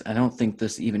Gymnastics. I don't think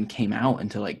this even came out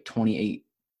until like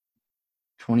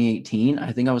 2018.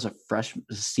 I think I was a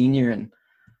senior in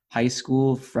high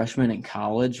school, freshman in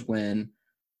college when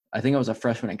like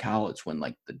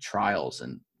the trials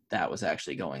and that was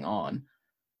actually going on.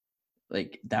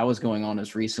 Like that was going on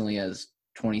as recently as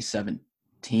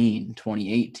 2017,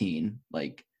 2018.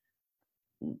 Like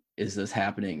is this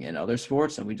happening in other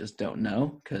sports and we just don't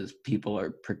know because people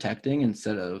are protecting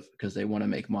because they want to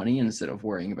make money instead of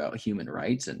worrying about human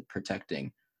rights and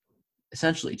protecting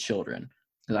essentially children.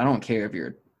 Because I don't care if you're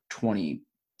a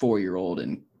 24-year-old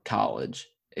in college,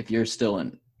 if you're still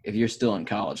in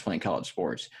college playing college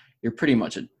sports, you're pretty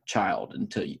much a child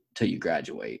until you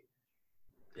graduate.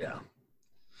 Yeah.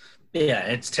 Yeah,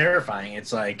 it's terrifying.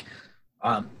 It's like,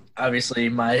 obviously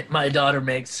my daughter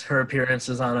makes her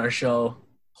appearances on our show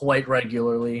quite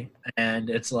regularly, and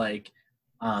it's like,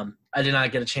 I did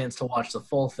not get a chance to watch the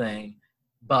full thing,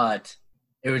 but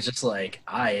it was just like,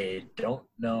 I don't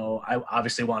know. I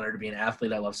obviously want her to be an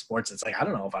athlete. I love sports. It's like, I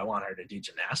don't know if I want her to do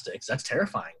gymnastics. That's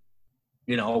terrifying.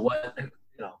 You know what?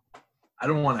 I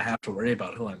don't want to have to worry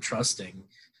about who I'm trusting,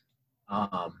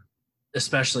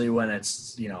 especially when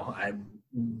it's,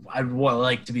 I would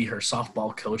like to be her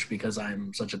softball coach because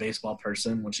I'm such a baseball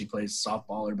person when she plays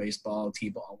softball or baseball,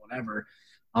 t-ball, whatever.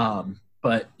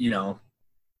 But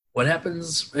what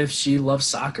happens if she loves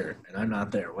soccer and I'm not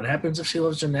there? What happens if she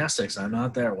loves gymnastics and I'm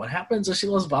not there? What happens if she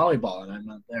loves volleyball and I'm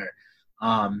not there?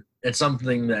 It's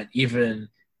something that even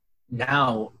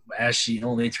now, as she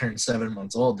only turned 7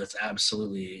 months old, that's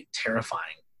absolutely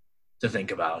terrifying to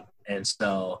think about. And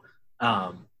so,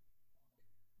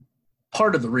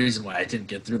 part of the reason why I didn't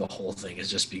get through the whole thing is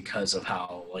just because of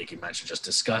how, like you mentioned, just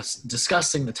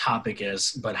discussing the topic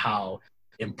is, but how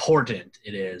important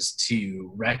it is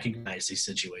to recognize these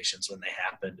situations when they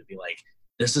happen, to be like,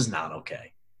 this is not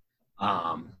okay.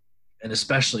 And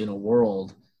especially in a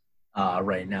world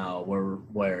right now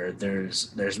where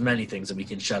there's many things that we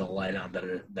can shed a light on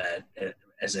that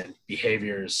as in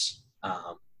behaviors,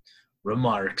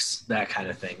 remarks, that kind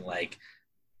of thing. Like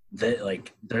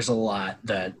there's a lot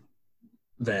that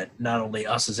not only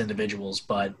us as individuals,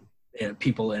 but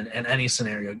people in any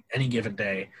scenario, any given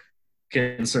day,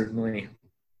 can certainly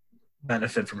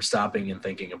benefit from stopping and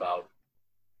thinking about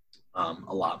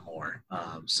a lot more.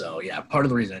 So yeah, part of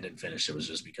the reason I didn't finish it was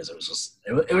just because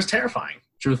it was terrifying,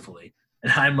 truthfully.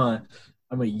 And I'm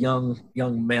a young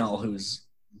male who's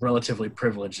relatively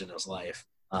privileged in his life,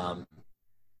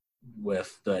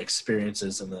 with the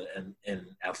experiences in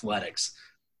athletics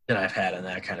that I've had and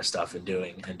that kind of stuff, and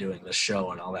doing the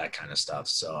show and all that kind of stuff.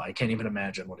 So I can't even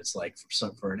imagine what it's like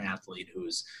for an athlete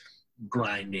who's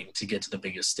grinding to get to the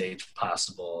biggest stage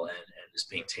possible and is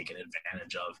being taken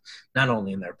advantage of, not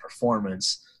only in their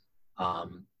performance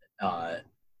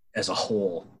as a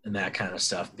whole and that kind of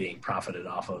stuff, being profited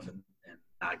off of and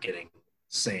not getting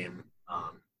same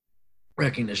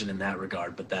recognition in that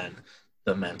regard, but then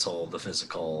the mental, the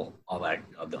physical, all that,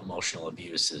 the emotional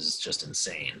abuse is just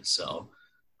insane. So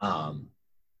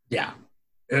yeah,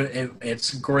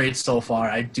 it's great so far.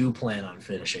 I do plan on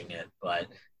finishing it, but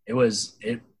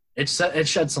it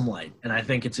shed some light, and I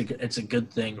think it's a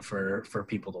good thing for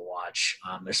people to watch,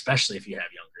 especially if you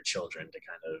have younger children, to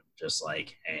kind of just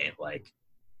like, hey, like,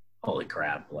 holy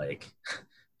crap, like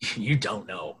you don't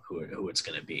know who it's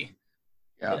going to be.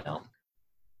 Yeah.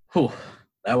 Whew,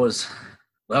 that was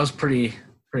pretty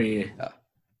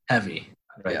heavy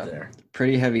right there.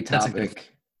 Pretty heavy topic.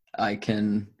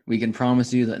 We can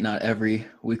promise you that not every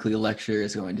weekly lecture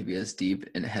is going to be as deep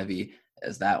and heavy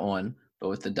as that one, but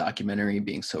with the documentary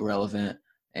being so relevant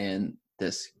and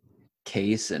this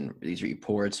case and these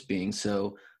reports being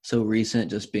so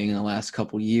recent, just being in the last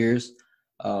couple years,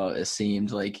 it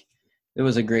seemed like it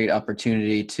was a great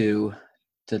opportunity to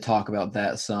talk about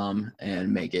that some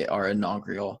and make it our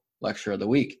inaugural lecture of the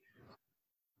week.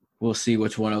 We'll see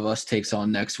which one of us takes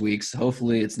on next week. So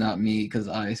hopefully it's not me, because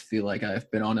I feel like I've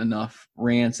been on enough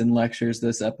rants and lectures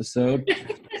this episode.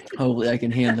 Hopefully I can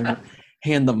hand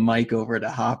the mic over to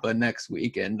Hapa next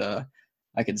week, and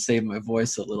I can save my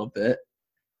voice a little bit.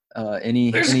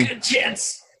 There's a good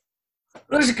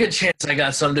chance I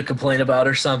got something to complain about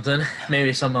or something.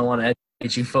 Maybe something I want to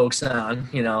educate you folks on.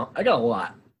 I got a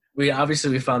lot. We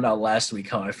found out last week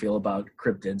how I feel about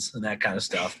cryptids and that kind of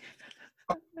stuff.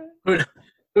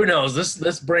 Who knows?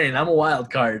 This brain, I'm a wild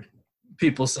card.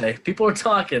 People say. People are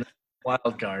talking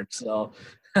wild card. So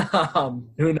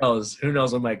who knows? Who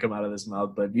knows what might come out of this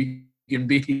mouth? But you can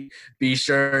be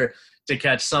sure to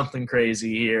catch something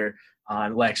crazy here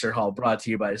on Lecture Hall, brought to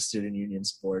you by Student Union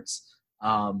Sports.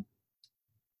 I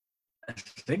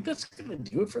think that's going to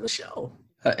do it for the show.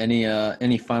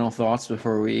 Any final thoughts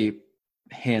before we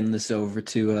hand this over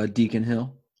to Deacon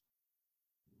Hill?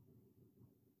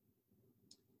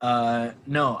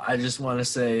 No, I just want to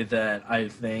say that I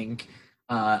think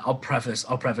I'll preface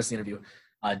the interview.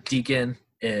 Deacon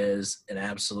is an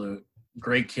absolute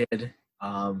great kid.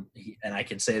 And I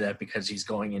can say that because he's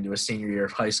going into a senior year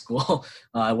of high school.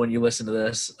 When you listen to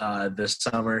this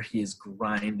summer, he is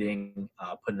grinding,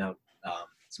 putting out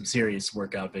some serious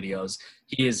workout videos.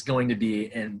 He is going to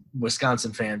be, and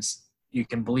Wisconsin fans, you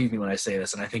can believe me when I say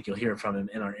this, and I think you'll hear from him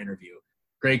in our interview.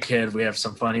 Great kid. We have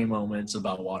some funny moments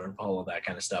about water polo, that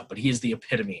kind of stuff. But he's the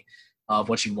epitome of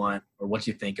what you want or what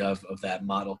you think of that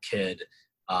model kid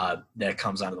that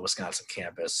comes onto the Wisconsin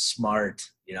campus. Smart,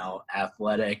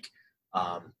 athletic,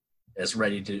 is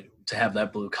ready to have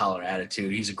that blue collar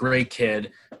attitude. He's a great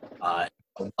kid. A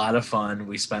lot of fun.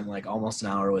 We spent like almost an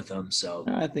hour with him. So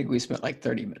I think we spent like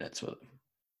 30 minutes with him.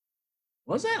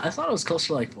 Was it? I thought it was closer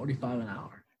to like 45 an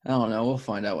hour. I don't know. We'll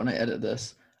find out when I edit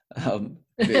this.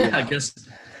 I guess.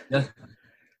 Yeah.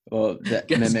 Well,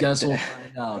 guess we'll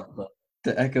find out. But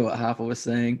to echo what Hoffa was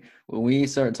saying, when we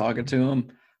started talking to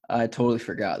him, I totally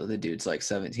forgot that the dude's like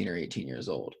 17 or 18 years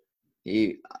old.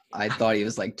 I thought he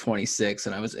was like 26,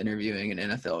 and I was interviewing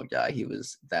an NFL guy. He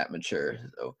was that mature.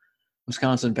 So,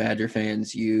 Wisconsin Badger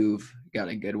fans, you've got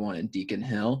a good one in Deacon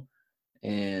Hill.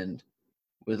 And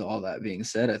with all that being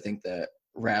said, I think that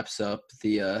wraps up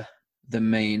the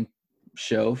main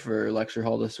show for Lecture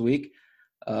Hall this week.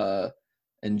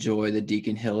 Enjoy the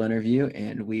Deacon Hill interview,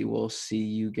 and we will see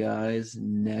you guys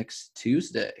next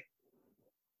Tuesday.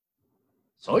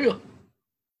 So yeah.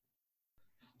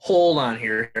 Hold on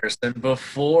here, Harrison.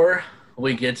 Before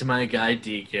we get to my guy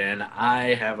Deacon,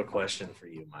 I have a question for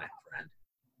you, my friend.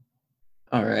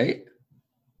 All right.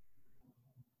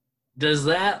 Does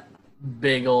that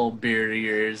big old beard of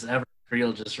yours ever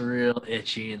feel just real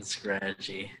itchy and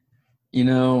scratchy?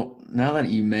 Now that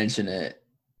you mention it,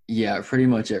 yeah, pretty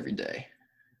much every day.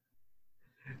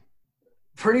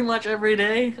 Pretty much every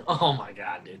day? Oh, my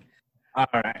God, dude. All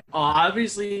right. Well,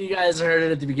 obviously, you guys heard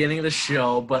it at the beginning of the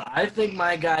show, but I think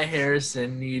my guy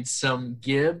Harrison needs some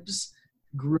Gibbs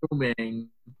Grooming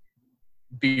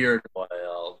beard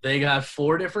oil. They got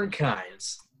 4 different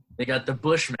kinds. They got the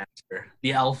Bushmaster,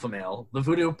 the Alpha Male, the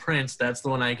Voodoo Prince. That's the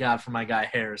one I got for my guy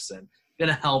Harrison.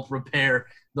 Gonna help repair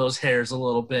those hairs a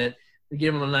little bit. They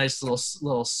give him a nice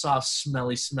little soft,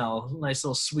 smelly smell, nice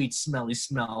little sweet, smelly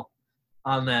smell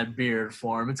on that beard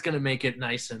for him. It's gonna make it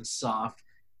nice and soft.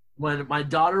 When my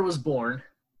daughter was born,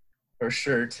 her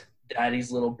shirt,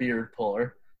 Daddy's little beard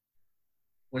puller.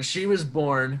 When she was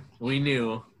born, we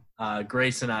knew,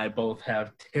 Grace and I both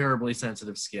have terribly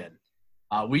sensitive skin.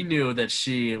 We knew that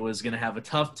she was going to have a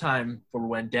tough time for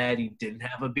when Daddy didn't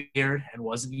have a beard and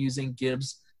wasn't using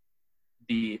Gibbs,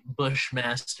 the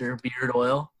Bushmaster beard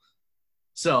oil.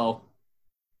 So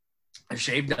I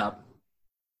shaved up.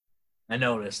 I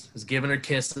noticed. I was giving her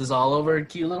kisses all over her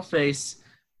cute little face.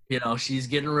 She's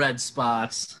getting red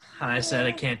spots. And I said,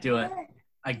 I can't do it.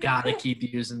 I gotta keep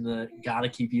using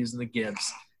the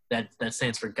Gibbs. That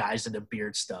stands for guys into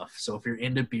beard stuff. So if you're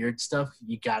into beard stuff,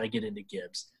 you gotta get into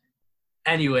Gibbs.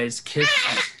 Anyways,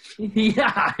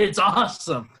 yeah, it's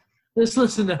awesome. Just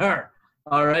listen to her.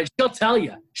 All right, she'll tell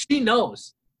you. She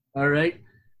knows. All right.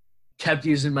 Kept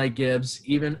using my Gibbs,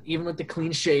 even with the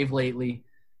clean shave lately.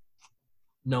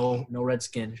 No red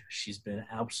skin. She's been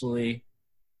absolutely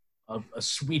a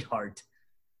sweetheart.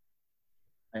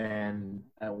 And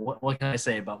what can I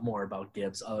say about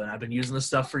Gibbs? Other than I've been using this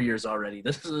stuff for years already.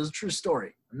 This is a true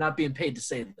story. I'm not being paid to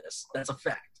say this. That's a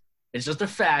fact. It's just a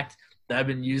fact that I've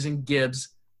been using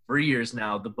Gibbs for years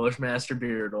now, the Bushmaster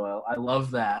beard oil. I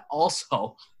love that.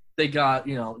 Also, they got,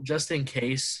 just in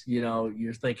case,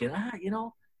 you're thinking,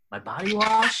 my body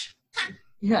wash.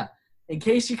 Yeah, in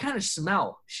case you kind of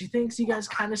smell. She thinks you guys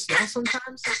kind of smell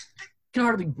sometimes. Can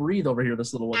hardly breathe over here,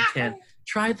 this little one can.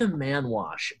 Try the man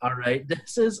wash, all right?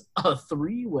 This is a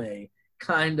 3-way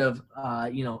kind of,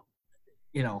 I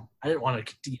didn't want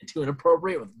to get too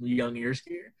inappropriate with young ears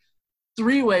here.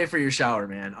 3-way for your shower,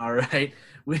 man, all right?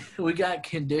 We got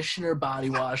conditioner, body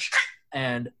wash,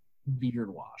 and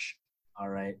beard wash, all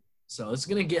right? So it's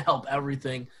going to help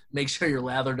everything. Make sure you're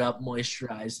lathered up,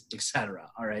 moisturized, etc.,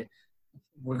 all right?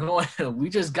 We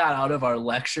just got out of our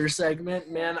lecture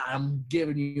segment, man. I'm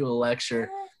giving you a lecture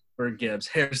for Gibbs.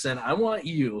 Harrison, I want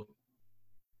you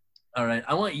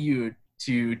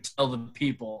to tell the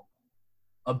people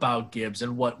about Gibbs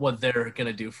and what they're going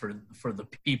to do for the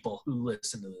people who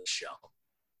listen to this show.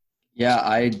 Yeah,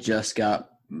 I just got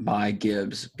my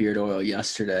Gibbs beard oil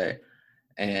yesterday,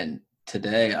 and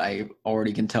today I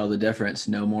already can tell the difference.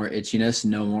 No more itchiness,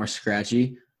 no more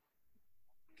scratchy.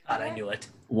 God, I knew it.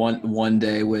 One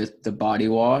day with the body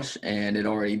wash, and it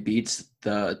already beats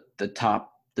the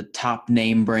top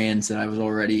name brands that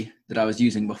I was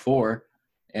using before.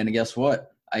 And guess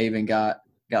what? I even got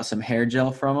some hair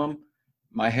gel from them.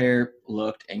 My hair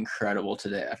looked incredible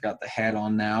today. I've got the hat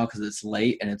on now because it's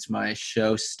late and it's my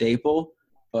show staple.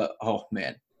 But, oh,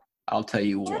 man, I'll tell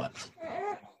you what.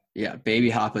 Yeah, Baby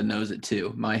Hoppa knows it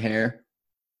too. My hair,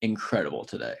 incredible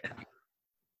today.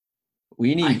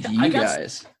 We need you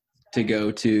guys to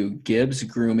go to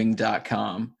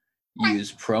gibbsgrooming.com,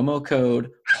 use promo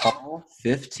code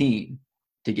HALL15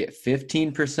 to get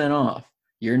 15% off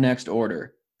your next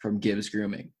order from Gibbs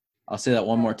Grooming. I'll say that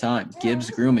one more time,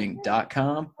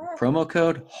 gibbsgrooming.com, promo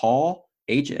code HALL,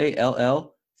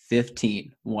 HALL,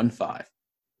 15, 15.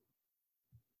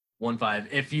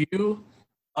 If you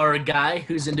are a guy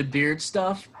who's into beard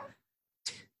stuff,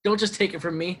 don't just take it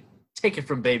from me. Take it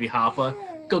from Baby Hoppa.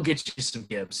 Go get you some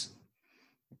Gibbs.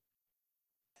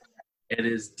 It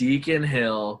is Deacon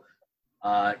Hill,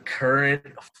 current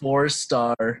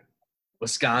 4-star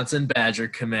Wisconsin Badger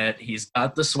commit. He's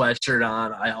got the sweatshirt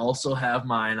on. I also have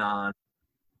mine on.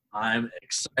 I'm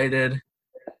excited.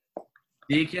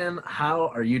 Deacon, how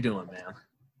are you doing, man?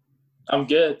 I'm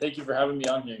good. Thank you for having me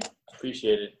on here.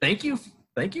 Appreciate it. Thank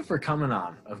you for coming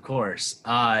on, of course.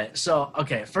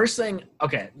 First thing I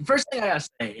gotta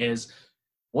say is,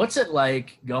 what's it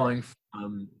like going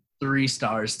from 3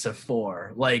 stars to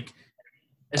 4? Like,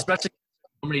 especially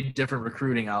so many different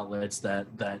recruiting outlets that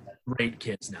rate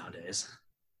kids nowadays.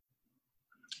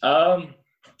 Going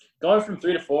from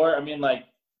 3 to 4, I mean, like,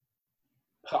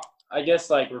 I guess,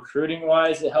 like, recruiting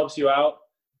wise, it helps you out.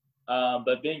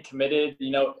 But being committed,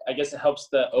 I guess it helps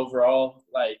the overall,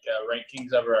 like,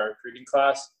 rankings of our recruiting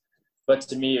class. But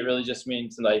to me, it really just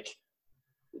means, like,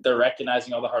 they're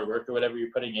recognizing all the hard work or whatever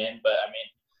you're putting in. But, I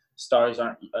mean, stars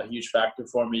aren't a huge factor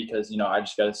for me because, I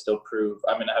just got to still prove.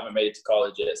 I mean, I haven't made it to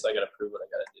college yet, so I got to prove what I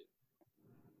got to do.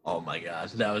 Oh, my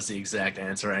gosh. That was the exact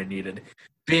answer I needed.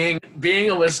 Being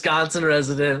a Wisconsin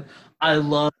resident, I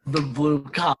love the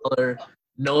blue-collar,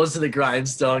 nose to the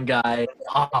grindstone guy.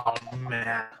 Oh,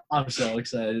 man. I'm so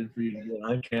excited for you to get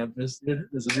on campus, dude.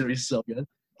 This is going to be so good.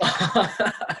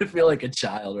 I feel like a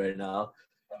child right now.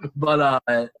 But,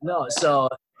 no, so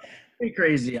pretty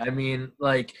crazy. I mean,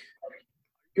 like,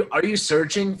 are you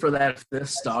searching for that 5th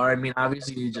star? I mean,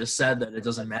 obviously you just said that it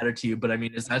doesn't matter to you, but, I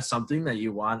mean, is that something that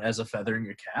you want as a feather in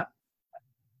your cap?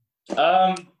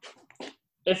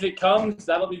 If it comes,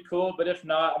 that'll be cool. But if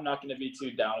not, I'm not going to be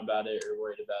too down about it or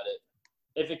worried about it.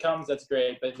 If it comes, that's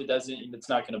great. But if it doesn't, it's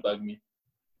not going to bug me.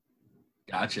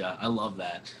 Gotcha. I love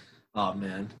that. Oh,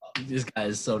 man. This guy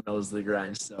is so nose to the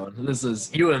grindstone.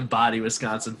 You embody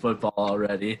Wisconsin football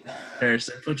already.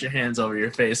 Harrison, put your hands over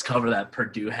your face. Cover that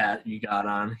Purdue hat you got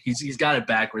on. He's got it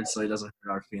backwards so he doesn't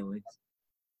hurt our feelings.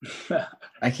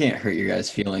 I can't hurt your guys'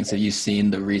 feelings. Have you seen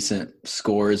the recent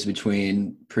scores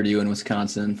between Purdue and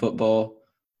Wisconsin football?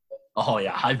 Oh,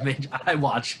 yeah. I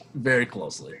watch very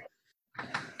closely.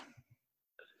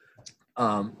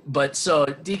 But so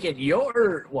Deacon,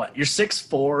 you're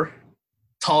 6'4",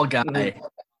 tall guy.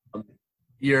 Mm-hmm.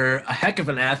 You're a heck of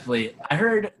an athlete. I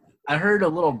heard a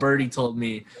little birdie told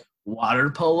me water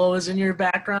polo is in your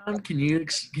background. Can you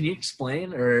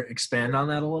explain or expand on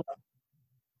that a little?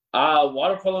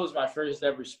 Water polo was my first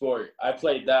ever sport. I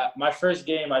played that. My first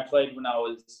game I played when I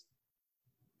was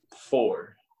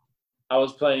 4. I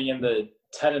was playing in the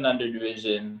 10 and under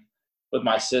division with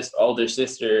my older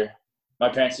sister. My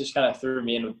parents just kind of threw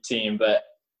me in with the team, but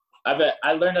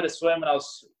I learned how to swim when I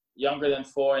was younger than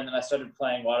 4, and then I started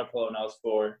playing water polo when I was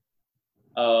 4.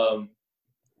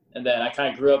 And then I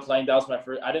kind of grew up playing. That was my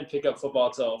first. I didn't pick up football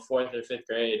until 4th or 5th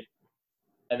grade,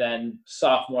 and then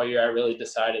sophomore year I really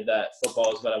decided that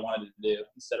football is what I wanted to do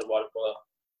instead of water polo.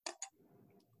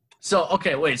 So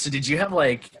okay, wait. So did you have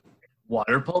like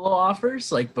water polo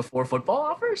offers like before football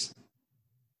offers?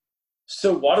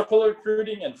 So water polo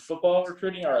recruiting and football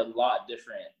recruiting are a lot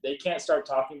different. They can't start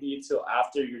talking to you till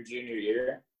after your junior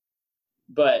year.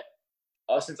 But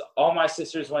since all my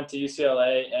sisters went to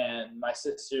UCLA, and I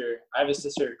have a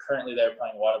sister currently there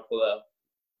playing water polo,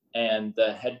 and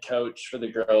the head coach for the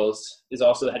girls is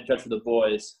also the head coach for the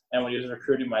boys. And when he was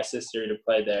recruiting my sister to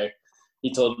play there,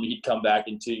 he told me he'd come back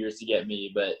in 2 years to get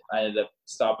me, but I ended up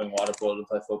stopping water polo to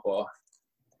play football.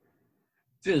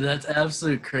 Dude, that's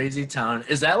absolute crazy town.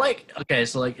 Is that like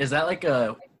is that like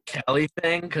a Cali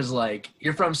thing? Because like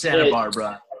you're from Santa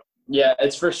Barbara. Yeah,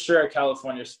 it's for sure a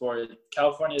California sport.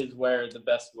 California is where the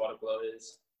best water polo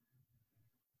is.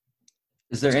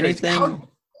 Is there anything?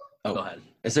 Go ahead.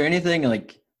 Is there anything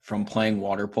like from playing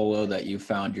water polo that you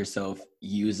found yourself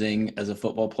using as a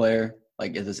football player?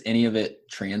 Like, does any of it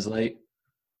translate?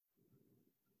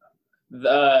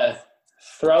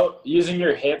 Using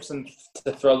your hips and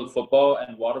to throw the football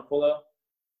and water polo,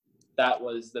 that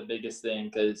was the biggest thing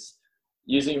because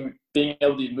being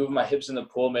able to move my hips in the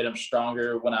pool made them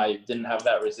stronger when I didn't have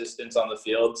that resistance on the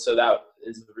field. So that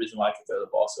is the reason why I could throw the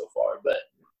ball so far. But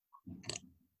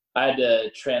I had to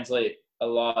translate a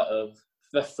lot of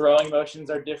the throwing motions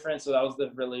are different. So that was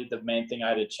really the main thing I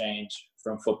had to change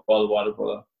from football to water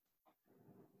polo.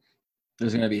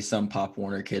 There's going to be some Pop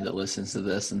Warner kid that listens to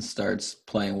this and starts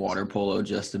playing water polo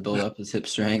just to build up his hip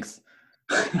strength.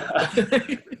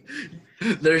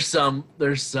 There's some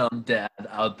dad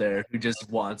out there who just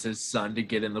wants his son to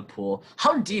get in the pool.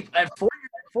 How deep at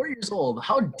 4 years old?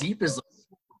 How deep is the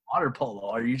water polo?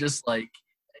 Are you just like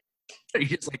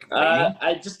waiting?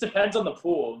 It just depends on the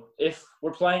pool. If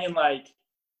we're playing in like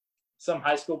some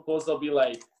high school pools, they'll be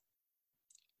like,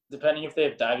 depending if they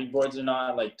have diving boards or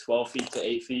not, like 12 feet to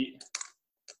 8 feet.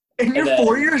 And you're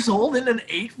 4 years old in an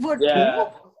 8-foot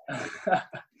pool?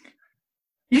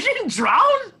 You didn't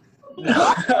drown?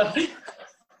 No.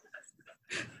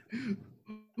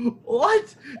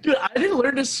 What? Dude, I didn't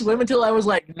learn to swim until I was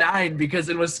like 9 because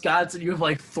in Wisconsin you have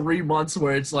like 3 months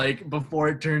where it's like before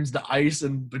it turns to ice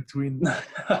and between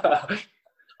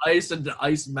ice and the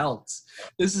ice melts.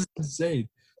 This is insane.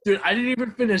 Dude, I didn't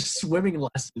even finish swimming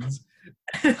lessons.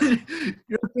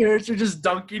 Your parents are just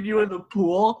dunking you in the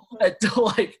pool at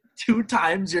like 2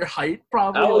 times your height,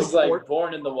 probably. I was like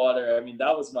born in the water. I mean,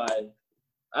 that was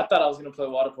I thought I was going to play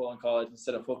water polo in college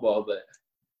instead of football, but.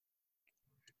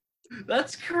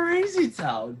 That's crazy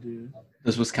town, dude.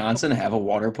 Does Wisconsin have a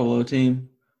water polo team?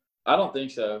 I don't think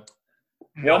so.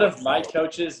 One of my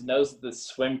coaches knows the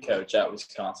swim coach at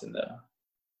Wisconsin, though.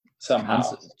 Somehow.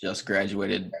 Wisconsin just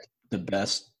graduated the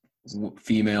best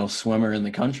female swimmer in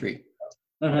the country.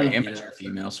 Mm-hmm. Amateur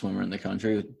female swimmer in the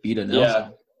country with Beta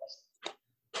Nelson.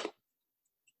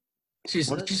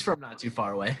 She's from not too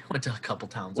far away. Went to a couple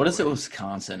towns. What is it with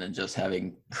Wisconsin and just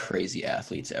having crazy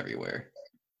athletes everywhere?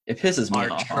 It pisses me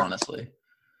off, honestly.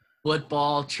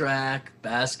 Football, track,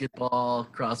 basketball,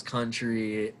 cross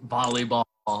country, volleyball,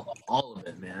 all of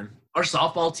it, man. Our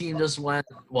softball team just went,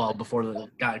 before they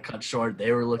got cut short,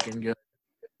 they were looking good.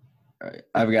 All right.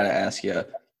 I've got to ask you,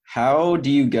 how do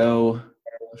you go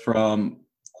from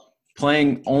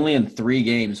playing only in 3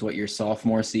 games your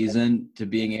sophomore season to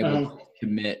being able to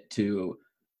commit to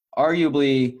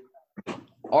arguably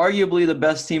the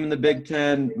best team in the Big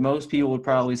Ten? Most people would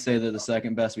probably say they're the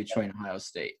second best between Ohio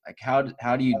State. Like, how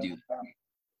do you do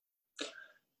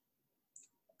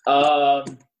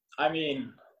that? I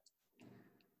mean,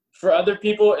 for other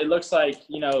people, it looks like,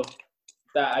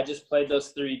 that I just played those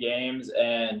 3 games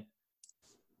and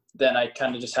then I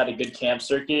kind of just had a good camp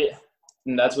circuit.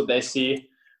 And that's what they see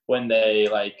when they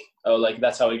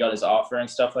that's how he got his offer and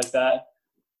stuff like that.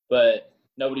 But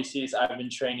nobody sees I've been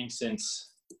training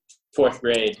since 4th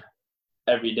grade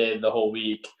every day, the whole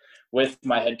week with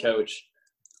my head coach.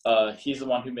 He's the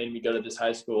one who made me go to this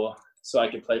high school so I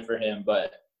could play for him.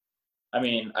 But I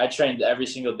mean, I trained every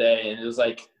single day and it was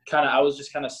like I was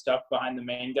just kind of stuck behind the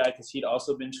main guy because he'd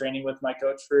also been training with my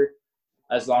coach for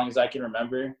as long as I can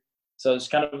remember. So it's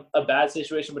kind of a bad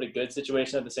situation, but a good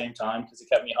situation at the same time because it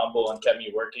kept me humble and kept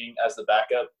me working as the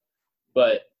backup.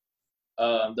 But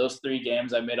those 3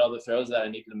 games, I made all the throws that I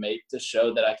needed to make to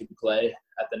show that I could play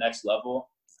at the next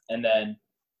level. And then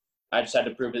I just had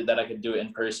to prove it that I could do it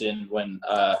in person when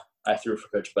I threw for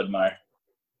Coach Budmeyer.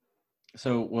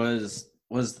 So was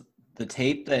the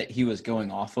tape that he was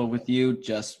going off of with you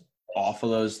just off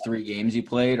of those 3 games you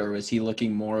played, or was he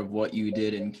looking more of what you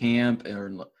did in camp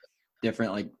or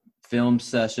different film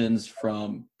sessions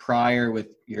from prior with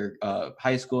your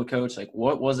high school coach? Like,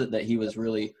 what was it that he was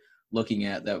really looking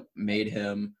at that made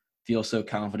him feel so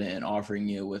confident in offering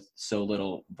you with so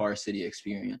little varsity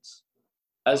experience?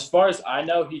 As far as I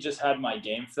know, he just had my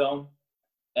game film.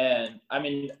 And I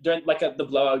mean, during at the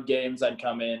blowout games, I'd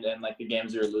come in and the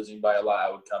games we were losing by a lot,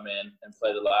 I would come in and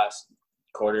play the last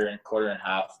quarter and a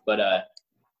half. But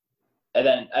and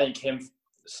then I think him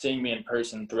seeing me in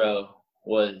person throw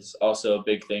was also a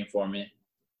big thing for me,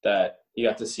 that he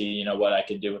got to see, what I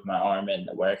could do with my arm and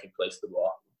where I could place the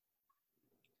ball.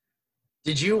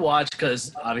 Did you watch,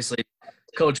 because obviously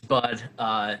Coach Bud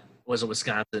was a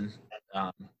Wisconsin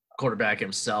quarterback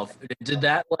himself.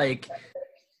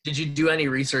 Did you do any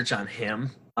research on him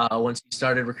once he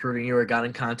started recruiting you or got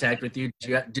in contact with you?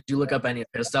 Did you look up any of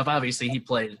his stuff? Obviously he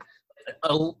played,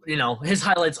 his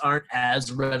highlights aren't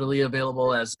as readily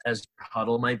available as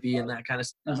Huddle might be and that kind of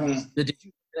stuff. Mm-hmm. Did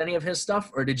you do any of his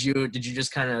stuff, or did you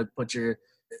just kind of put your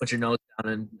nose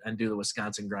down and do the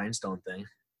Wisconsin grindstone thing?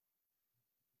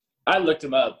 I looked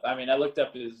him up. I mean, I looked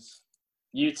up his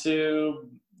YouTube,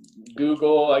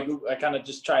 Google. I kind of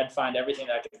just tried to find everything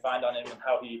that I could find on him and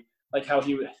how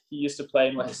he used to play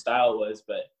and what his style was.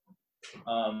 But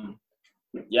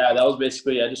Yeah, that was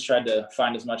basically, I just tried to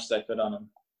find as much as I could on him.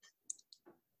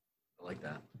 I like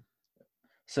that.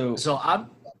 So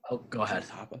Go ahead.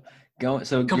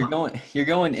 You're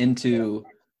going into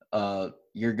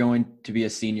you're going to be a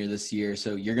senior this year,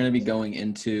 so you're going to be going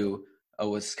into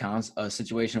a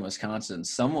situation in Wisconsin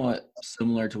somewhat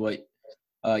similar to what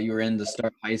you were in to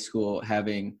start high school,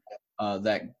 having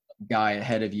that guy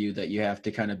ahead of you that you have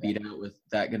to kind of beat out with,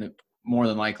 that going to more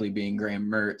than likely being Graham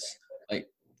Mertz. Like,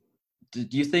 do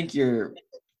you think your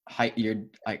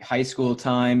high school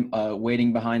time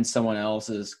waiting behind someone else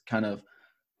is kind of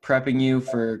prepping you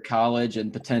for college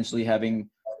and potentially having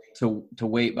to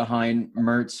wait behind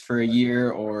Mertz for a year,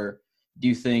 or do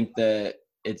you think that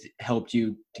it's helped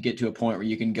you to get to a point where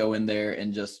you can go in there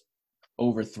and just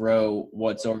overthrow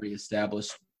what's already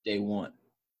established day one?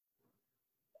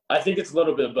 I think it's a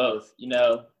little bit of both.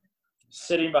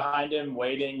 Sitting behind him,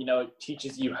 waiting, it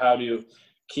teaches you how to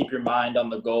keep your mind on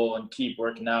the goal and keep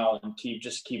working out and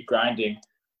keep grinding.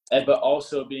 But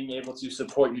also being able to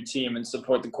support your team and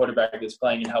support the quarterback that's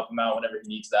playing and help him out whenever he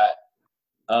needs that.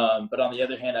 But on the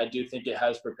other hand, I do think it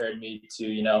has prepared me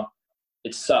to,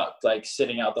 it sucked, like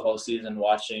sitting out the whole season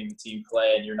watching the team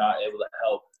play and you're not able to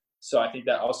help. So I think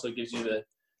that also gives you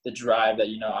the drive that,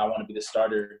 I want to be the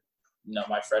starter,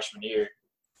 my freshman year.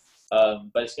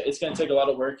 But it's going to take a lot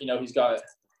of work. He'll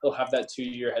have that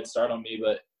 2-year head start on me,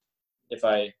 but if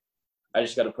I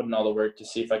just got to put in all the work to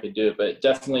see if I could do it. But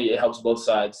definitely it helps both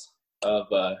sides of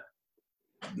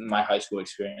my high school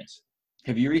experience.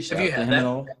 Have you reached out to him at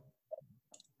all?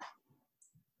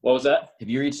 What was that? Have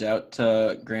you reached out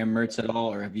to Graham Mertz at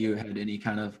all, or have you had any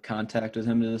kind of contact with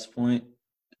him to this point?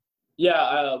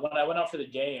 Yeah, when I went out for the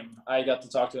game, I got to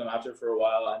talk to him after for a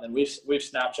while, and then we've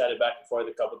Snapchatted back and forth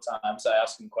a couple of times. I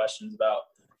asked him questions about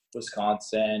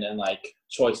Wisconsin and like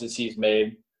choices he's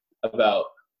made about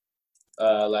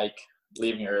like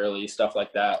leaving early, stuff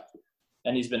like that,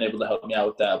 and he's been able to help me out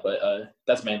with that. But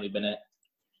that's mainly been it.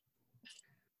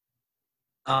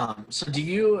 So have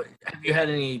you had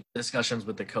any discussions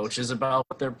with the coaches about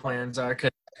what their plans are? Because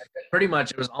pretty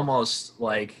much it was almost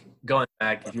like going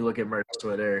back, if you look at Mertz's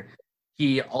Twitter,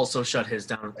 he also shut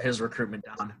his recruitment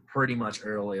down pretty much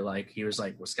early. Like he was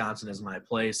like, Wisconsin is my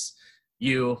place.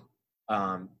 You've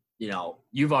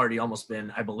already almost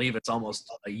been, I believe it's almost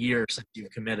a year since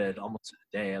you've committed, almost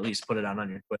a day, at least put it on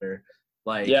your Twitter.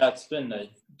 Like, yeah, it's been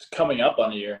coming up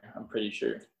on a year, I'm pretty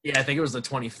sure. Yeah, I think it was the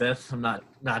 25th. I'm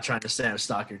not trying to say I've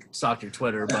stalked your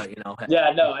Twitter, but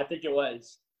Yeah, no, I think it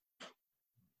was.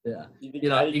 Yeah, you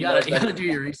gotta do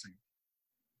your research.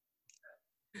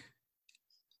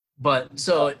 But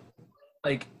so,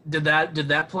 like, did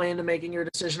that play into making your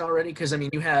decision already? Because I mean,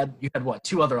 you had what,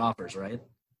 2 other offers, right?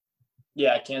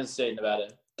 Yeah, Kansas State, Nevada.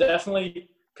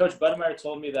 Definitely, Coach Budmeyer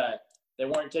told me that they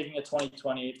weren't taking a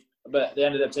 2020, but they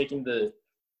ended up taking the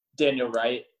Daniel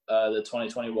Wright, the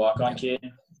 2020 walk-on kid.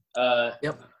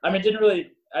 Yep. I mean, I didn't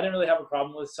really have a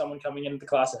problem with someone coming into the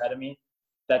class ahead of me.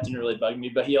 That didn't really bug me.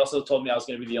 But he also told me I was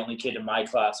going to be the only kid in my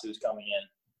class who was coming in.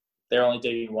 They're only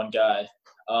taking one guy.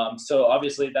 So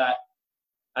obviously that,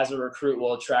 as a recruit,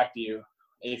 will attract you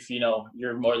if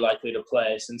you're more likely to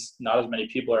play, since not as many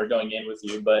people are going in with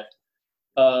you. But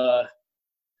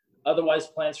otherwise,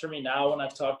 plans for me now, when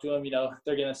I've talked to them,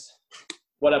 they're gonna.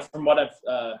 From what I've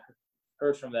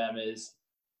heard from them is,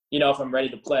 if I'm ready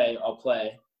to play, I'll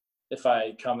play. If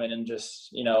I come in and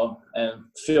just, and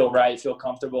feel right, feel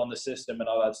comfortable in the system and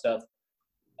all that stuff.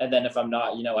 And then if I'm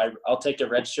not, I'll take a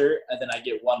red shirt, and then I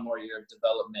get 1 more year of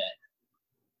development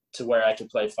to where I can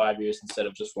play 5 years instead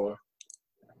of just 4.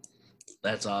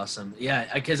 That's awesome.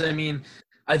 Yeah, because I mean,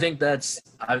 I think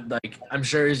I'm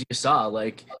sure, as you saw,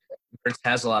 like, Mertz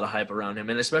has a lot of hype around him,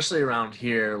 and especially around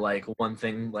here. Like, one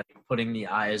thing, like putting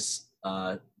your eyes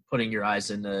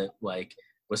into like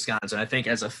Wisconsin. I think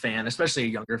as a fan, especially a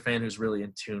younger fan who's really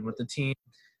in tune with the team,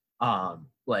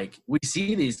 like, we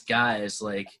see these guys,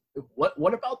 like,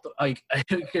 what about the, like,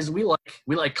 because we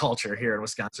like culture here in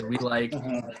Wisconsin. We like,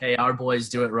 hey, our boys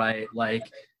do it right, like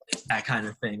that kind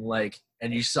of thing. Like,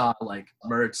 and you saw like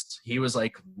Mertz, he was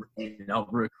like,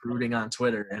 recruiting on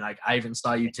Twitter, and like I even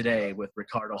saw you today with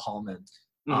Ricardo Hallman,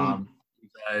 a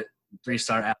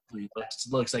 3-star athlete.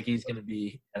 Looks like he's going to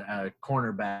be a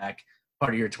cornerback,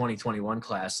 part of your 2021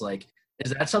 class. Like,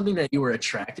 is that something that you were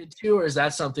attracted to, or is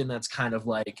that something that's kind of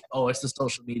like, oh, it's the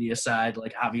social media side?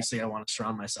 Like, obviously I want to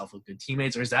surround myself with good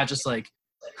teammates, or is that just like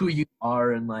who you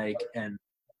are and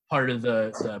part of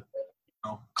the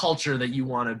culture that you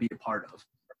want to be a part of?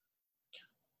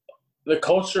 The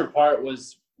culture part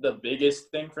was the biggest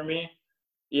thing for me.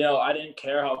 I didn't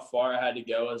care how far I had to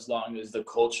go as long as the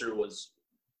culture was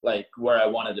like where I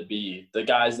wanted to be. The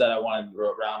guys that I wanted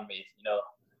around me,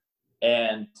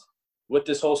 And with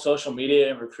this whole social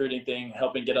media and recruiting thing,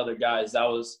 helping get other guys, that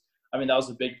was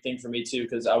a big thing for me too,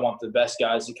 because I want the best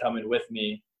guys to come in with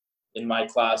me in my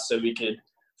class so we could,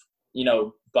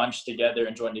 bunch together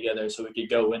and join together so we could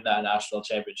go win that national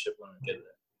championship when we get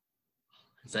there.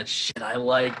 That's that shit I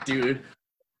like, dude.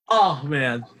 Oh,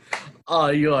 man. Oh,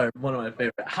 you are one of my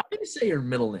favorite. How do you say your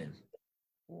middle name?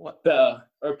 What? Pea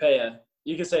or Pea.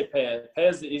 You can say Pea. Pea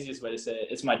is the easiest way to say it.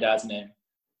 It's my dad's name.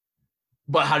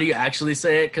 But how do you actually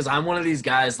say it? Because I'm one of these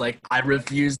guys, like, I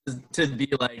refuse to be,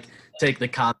 like, take the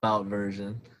cop-out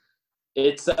version.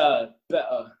 It's Pea.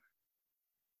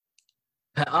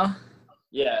 Pea?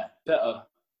 Yeah, Pea.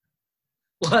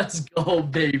 Let's go,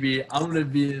 baby. I'm going to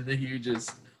be the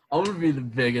hugest. I'm going to be the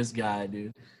biggest guy,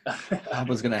 dude. I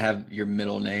was going to have your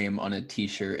middle name on a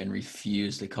T-shirt and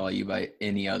refuse to call you by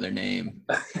any other name.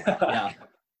 Yeah.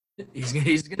 He's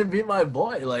going to be my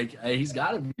boy. Like, he's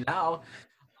got to be now.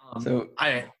 So,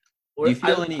 do you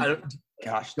feel any –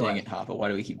 gosh, dang it, Hoppa, why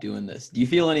do we keep doing this? Do you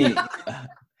feel any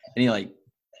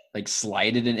like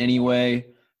slighted in any way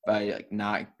by like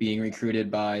not being recruited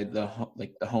by the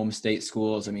home state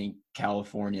schools? I mean,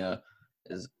 California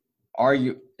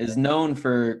is known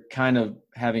for kind of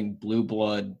having blue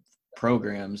blood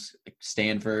programs like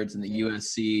Stanford's and the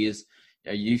USC's.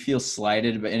 You feel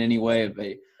slighted in any way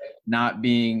by not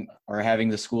being or having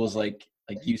the schools like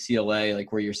UCLA,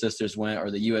 like where your sisters went,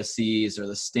 or the USC's or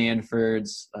the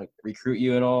Stanfords recruit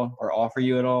you at all or offer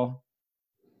you at all?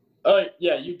 Oh,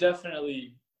 yeah, you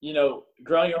definitely,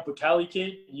 growing up a Cali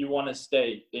kid, you want to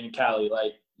stay in Cali.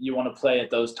 Like, you want to play at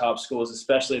those top schools,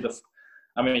 especially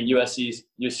USC,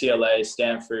 UCLA,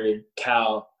 Stanford,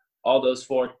 Cal, all those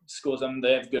 4 schools.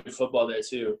 They have good football there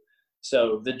too.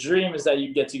 So the dream is that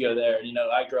you get to go there.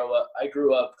 I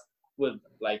grew up with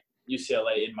like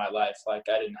UCLA in my life. Like,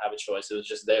 I didn't have a choice. It was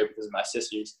just there because of my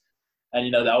sisters.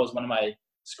 And, that was one of my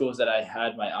schools that I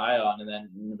had my eye on. And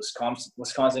then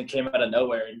Wisconsin came out of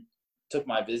nowhere and took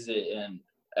my visit. And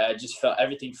I just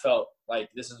everything felt like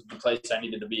this is the place I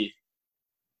needed to be.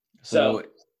 So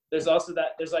there's also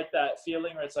there's like that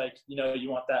feeling where it's like, you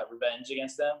want that revenge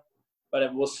against them.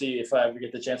 But we'll see if I ever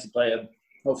get the chance to play them.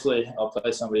 Hopefully I'll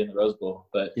play somebody in the Rose Bowl.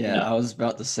 But yeah, I was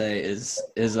about to say, is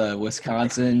a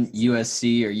Wisconsin,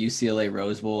 USC, or UCLA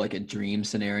Rose Bowl like a dream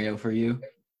scenario for you?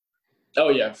 Oh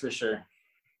yeah, for sure.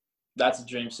 That's a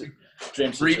dream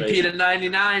situation. Repeat of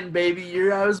 99, baby.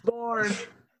 Year I was born.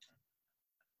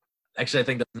 Actually, I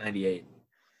think that's 98.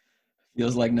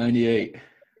 Feels like 98.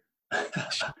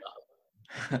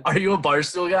 Are you a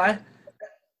Barstool guy?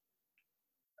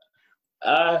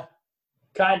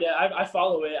 Kind of. I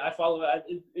follow it.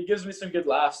 It gives me some good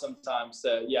laughs sometimes.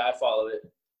 So, yeah, I follow it.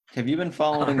 Have you been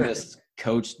following this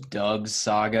Coach Doug's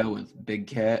saga with Big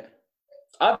Cat?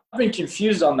 I've been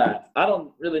confused on that. I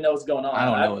don't really know what's going on. I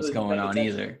don't know what's going on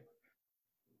either.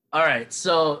 All right.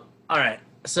 So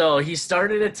he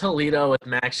started at Toledo with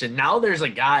Max, and now there's a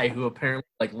guy who apparently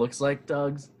looks like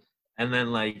Doug's, and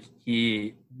then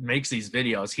he makes these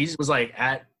videos. He's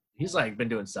been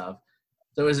doing stuff.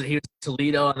 So he was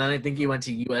Toledo, and then I think he went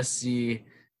to USC, and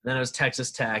then it was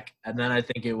Texas Tech, and then I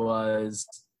think it was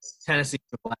Tennessee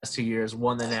for the last 2 years,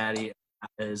 won the Natty,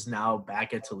 is now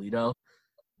back at Toledo.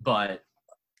 But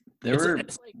there were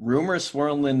rumors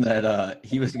swirling that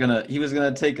he was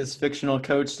gonna take his fictional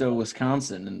coach to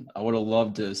Wisconsin, and I would have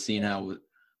loved to have seen how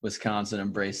Wisconsin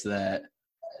embraced that.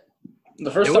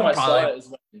 The first time I saw it is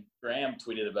when Graham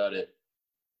tweeted about it.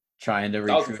 Trying to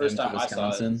recruit him to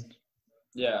Wisconsin.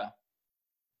 Yeah.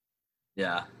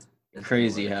 Yeah. It's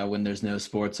crazy how when there's no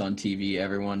sports on TV,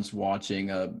 everyone's watching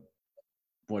a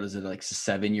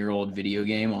 7-year-old video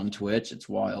game on Twitch. It's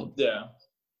wild. Yeah.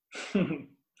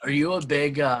 Are you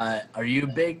big, you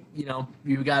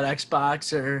got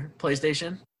Xbox or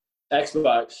PlayStation?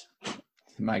 Xbox.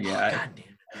 My guy. God damn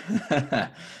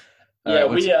it.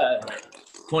 Yeah,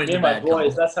 me and my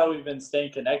boys, that's how we've been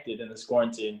staying connected in this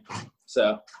quarantine.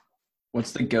 So.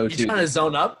 What's the go-to? You trying to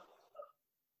zone up?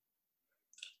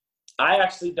 I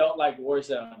actually don't like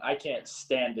Warzone. I can't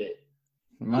stand it.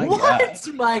 My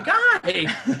guy.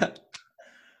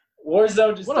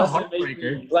 Warzone just doesn't make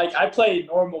me. Like, I play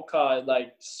normal COD.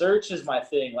 Like, search is my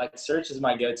thing. Like, search is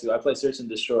my go-to. I play search and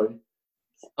destroy.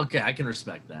 Okay, I can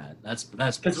respect that. That's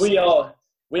because I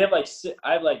have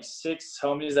 6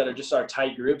 homies that are just our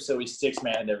tight group, so we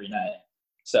 6-man every night.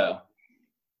 So.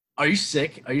 Are you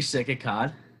sick? Are you sick at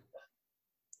COD?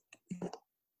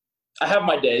 I have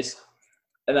my days,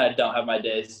 and then I don't have my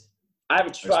days. I have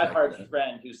a try-hard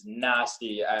friend who's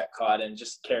nasty at COD and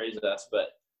just carries us, but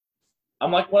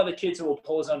I'm like one of the kids who will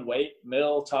pull his own weight,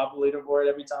 middle, top of the leaderboard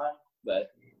every time.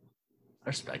 But I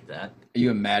respect that. Are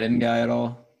you a Madden guy at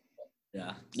all?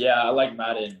 Yeah. Yeah, I like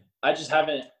Madden. I just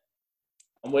haven't.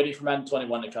 I'm waiting for Madden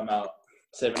 21 to come out,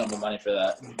 saving up my money for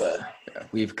that. But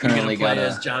We've You're currently gonna got play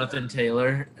as a Jonathan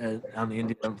Taylor on the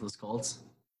Indianapolis Colts.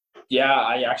 yeah,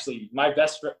 I actually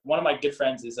one of my good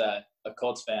friends is a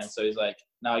Colts fan, so he's like,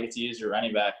 now I get to use your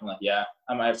running back. I'm like, yeah,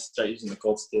 I might have to start using the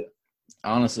Colts too.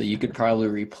 honestly, you could probably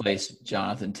replace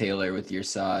Jonathan Taylor with your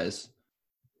size.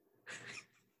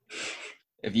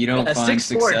 If you don't Yeah, find 6'4",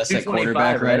 success at 225,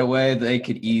 quarterback right right? away, they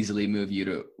could easily move you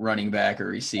to running back or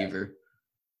receiver.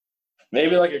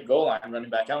 Maybe like a goal line running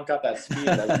back. I don't got that speed.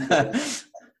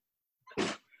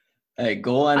 Hey,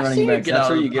 goal line I've running seen you backs, get that's out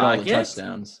where of you the get all the pocket.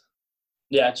 touchdowns.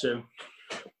 Yeah, true.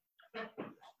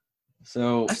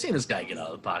 So I've seen this guy get out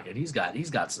of the pocket. He's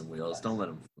got some wheels. Don't let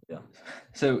him. Yeah.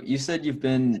 So you said you've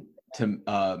been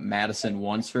to Madison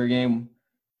once for a game.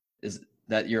 Is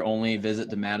that your only visit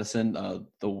to Madison,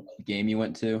 the game you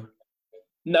went to?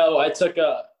 No, I took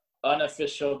a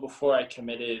unofficial before I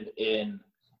committed in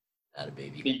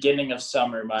Baby. beginning of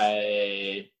summer.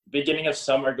 My beginning of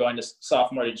summer going to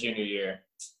sophomore to junior year.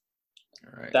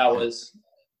 All right. That was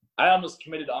I almost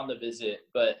committed on the visit,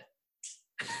 but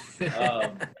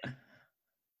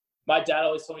my dad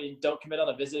always told me don't commit on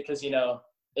the visit because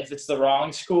if it's the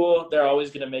wrong school, they're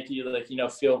always going to make you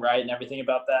feel right and everything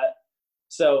about that.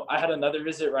 So I had another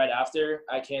visit right after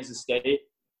at Kansas State,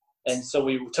 and so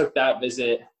we took that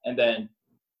visit, and then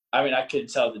I could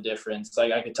tell the difference.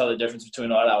 Like I could tell the difference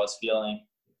between what I was feeling,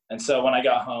 and so when I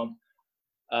got home,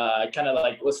 I kind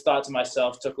of was thought to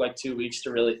myself. Took 2 weeks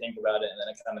to really think about it, and then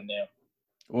I kind of knew.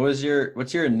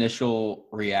 What's your initial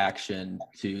reaction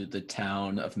to the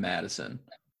town of Madison?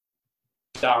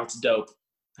 Oh, it's dope.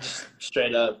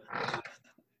 Straight up.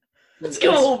 Let's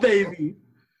go, baby.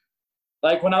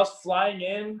 When I was flying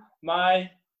in,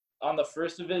 on the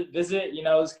first visit,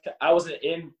 I wasn't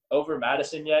in over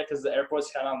Madison yet because the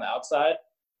airport's kind of on the outside.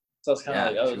 So I was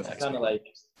kind of it's kind of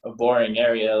a boring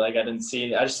area. I didn't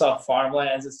see. I just saw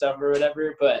farmlands and stuff or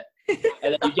whatever. But and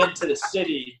then you get into the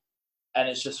city, and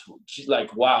it's just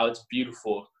wow, it's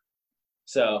beautiful.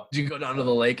 So did you go down to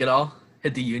the lake at all?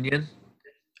 Hit the Union?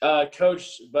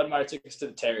 Coach Budmeyer took us to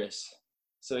the terrace,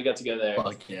 so we got to go there.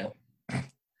 Fuck yeah.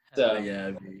 So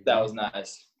yeah, that was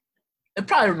nice. It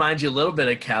probably reminds you a little bit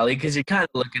of Cali because you're kind of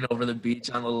looking over the beach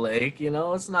on the lake.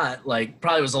 It's not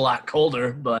probably was a lot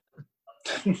colder, but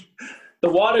the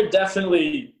water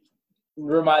definitely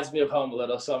reminds me of home a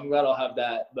little. So I'm glad I'll have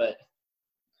that. But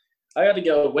I got to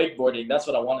go wakeboarding. That's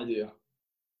what I want to do.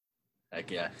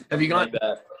 Heck yeah! Have you gone?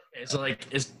 That. So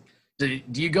do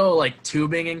you go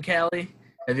tubing in Cali?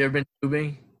 Have you ever been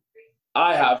tubing?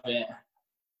 I haven't.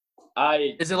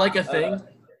 Is it a thing?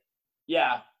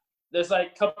 Yeah. There's a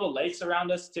couple of lakes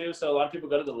around us too, so a lot of people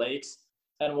go to the lakes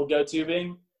and we'll go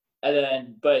tubing. And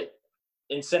then, but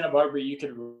in Santa Barbara, you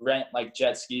could rent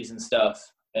jet skis and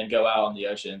stuff and go out on the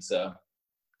ocean. So,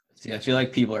 see, I feel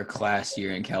like people are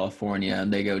classier in California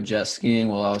and they go jet skiing,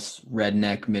 while us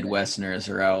redneck Midwesterners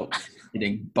are out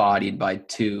getting bodied by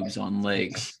tubes on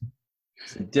lakes.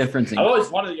 It's a difference. I've always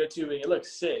wanted to go tubing. It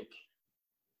looks sick.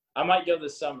 I might go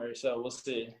this summer, so we'll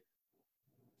see.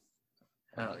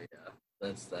 Hell yeah.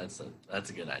 That's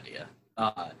a good idea.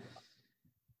 I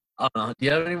don't know. Do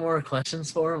you have any more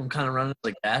questions for him? I'm kind of running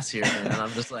like gas here, man.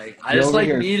 I'm just I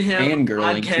need him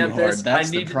on campus. I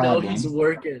need to know he's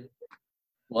working.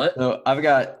 What? So I've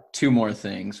got two more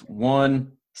things.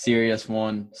 One serious,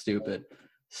 one stupid.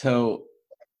 So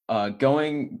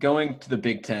going to the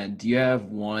Big Ten, do you have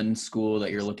one school that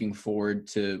you're looking forward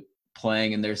to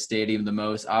playing in their stadium the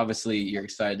most? Obviously, you're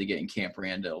excited to get in Camp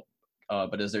Randall,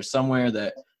 but is there somewhere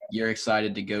that you're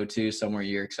excited to go to, somewhere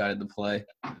you're excited to play?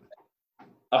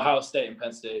 Ohio State and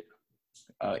Penn State.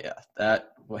 Oh, yeah.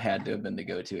 That had to have been the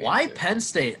go-to Why answer. Penn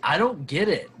State? I don't get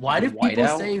it. Why do people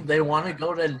say they want to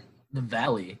go to the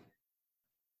Valley?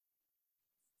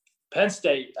 Penn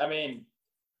State,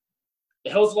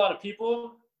 it holds a lot of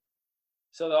people,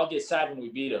 so they'll get sad when we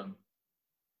beat them.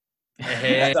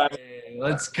 Hey,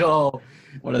 let's go.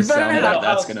 What a soundbite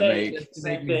that's going to make.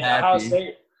 Same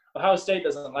thing. Ohio State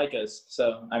doesn't like us,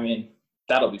 so,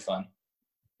 that'll be fun.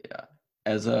 Yeah.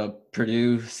 As a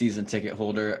Purdue season ticket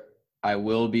holder, I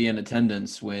will be in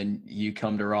attendance when you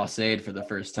come to Ross-Ade for the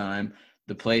first time.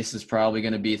 The place is probably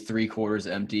going to be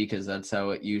 3/4 empty because that's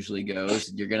how it usually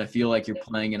goes. You're going to feel like you're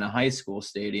playing in a high school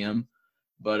stadium.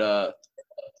 But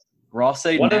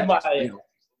Ross-Ade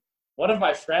one of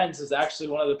my friends is actually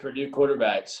one of the Purdue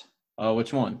quarterbacks.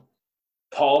 Which one?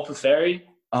 Paul Paferi.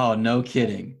 Oh, no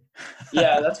kidding.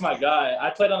 Yeah, that's my guy. I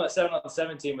played on the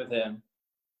 7-on-7 team with him.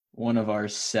 One of our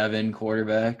 7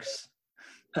 quarterbacks.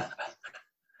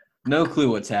 No clue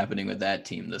what's happening with that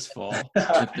team this fall.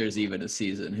 If there's even a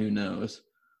season, who knows?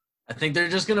 I think they're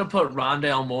just gonna put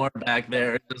Rondale Moore back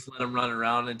there and just let him run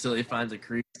around until he finds a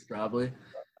crease, probably.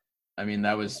 I mean,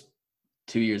 that was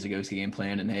 2 years ago's game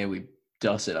plan, and hey, we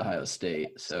dusted Ohio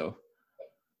State. So,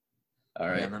 all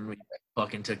right. And then we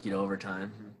fucking took you to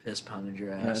overtime and piss pounded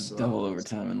your ass. So. Double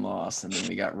overtime and loss, and then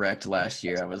we got wrecked last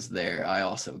year. I was there. I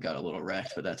also got a little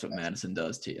wrecked, but that's what Madison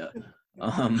does to you.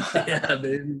 Yeah,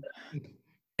 baby.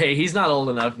 Hey, he's not old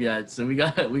enough yet, so we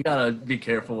gotta be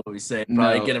careful what we say.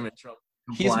 Probably get him in trouble.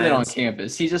 He's been on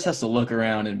campus. He just has to look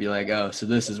around and be like, "Oh, so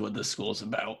this is what this school's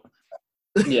about."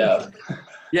 Yeah.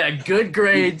 Yeah, good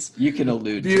grades. You can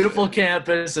allude. Beautiful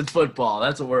campus and football.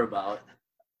 That's what we're about.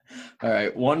 All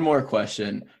right, one more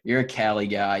question. You're a Cali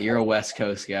guy. You're a West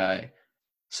Coast guy.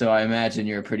 So I imagine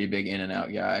you're a pretty big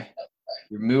In-N-Out guy.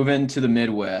 You're moving to the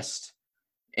Midwest.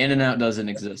 In-N-Out doesn't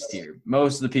exist here.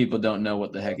 Most of the people don't know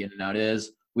what the heck In-N-Out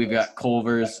is. We've got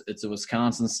Culver's. It's a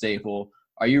Wisconsin staple.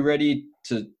 Are you ready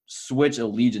to switch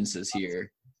allegiances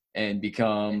here and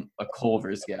become a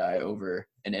Culver's guy over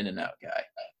an In-N-Out guy?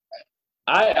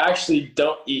 I actually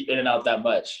don't eat In-N-Out that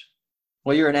much.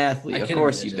 Well, you're an athlete. Of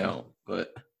course you don't.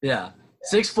 But yeah.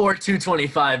 6'4",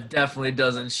 225 definitely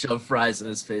doesn't shove fries in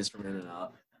his face from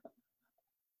In-N-Out.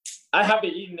 I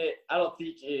haven't eaten it, I don't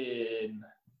think, in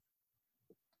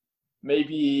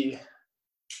maybe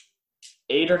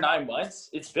 8 or 9 months.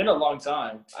 It's been a long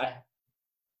time.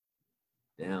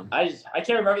 Damn. I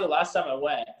can't remember the last time I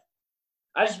went.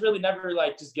 I just really never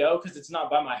just go because it's not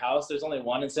by my house. There's only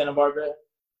one in Santa Barbara,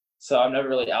 so I'm never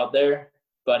really out there.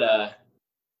 But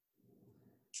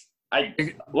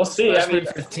we'll see. Freshman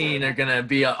 15 are gonna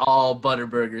be all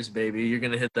Butterburgers, baby. You're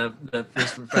gonna hit that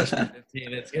freshman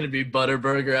 15. It's gonna be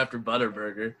Butterburger after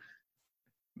Butterburger.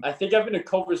 I think I've been to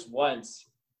Culver's once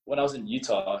when I was in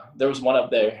Utah. There was one up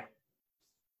there.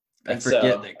 I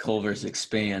forget that Culver's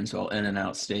expands while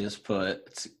In-N-Out stays put.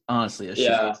 It's honestly a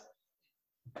shame.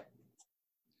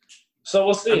 So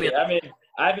we'll see. I mean,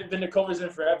 I haven't been to Culver's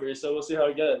in forever, so we'll see how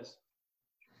it goes.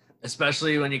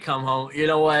 Especially when you come home. You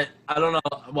know what? I don't know.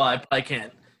 Well, I probably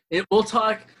can't. We'll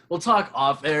talk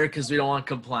off air because we don't want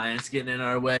compliance getting in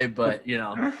our way. But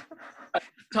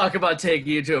talk about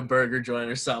taking you to a burger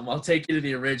joint or something. I'll take you to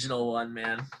the original one,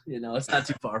 man. It's not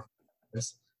too far from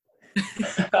us.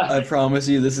 I promise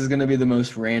you, this is going to be the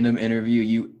most random interview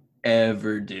you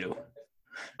ever do.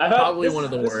 Probably one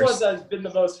of the worst. This one has been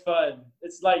the most fun.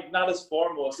 It's not as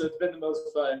formal, so it's been the most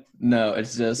fun. No,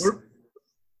 it's just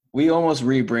we almost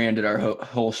rebranded our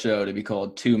whole show to be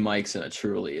called Two Mics and a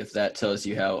Truly, if that tells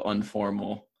you how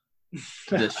informal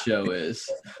this show is.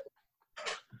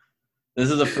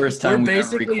 This is the first time we're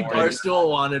basically Barstool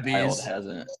wannabes. Child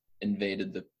hasn't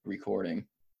invaded the recording.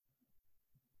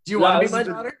 Do you want to be my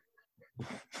daughter?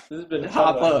 This has been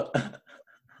Hop up.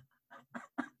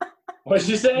 What did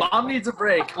you say? Mom needs a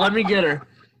break. Let me get her.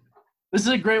 This is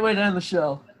a great way to end the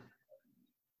show.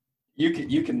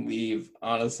 You can leave,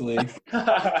 honestly.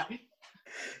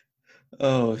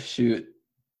 Oh, shoot.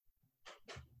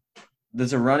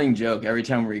 There's a running joke. Every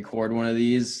time we record one of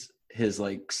these, his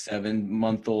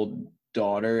 7-month-old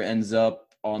daughter ends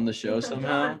up on the show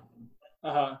somehow.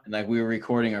 Uh-huh. And we were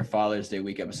recording our Father's Day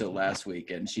week episode last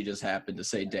week, and she just happened to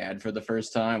say dad for the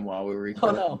first time while we were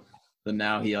recording. Oh, no. So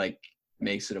now he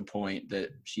makes it a point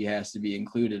that she has to be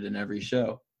included in every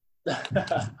show.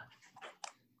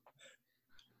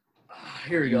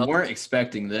 Here we go. You weren't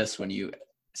expecting this when you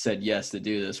said yes to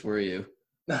do this, were you?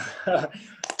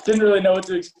 Didn't really know what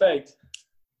to expect.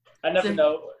 I never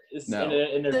know. It's in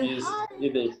interviews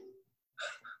either.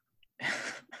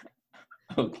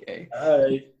 Okay.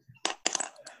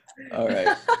 All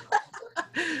right.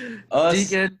 Us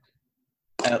Deacon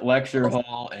at Lecture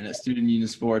Hall and at Student Union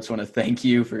Sports want to thank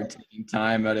you for taking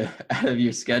time out of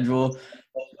your schedule.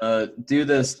 Do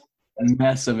this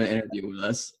mess of an interview with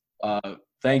us.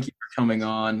 Thank you for coming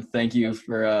on. Thank you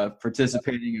for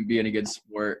participating and being a good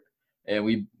sport. And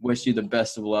we wish you the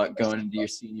best of luck going into your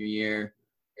senior year.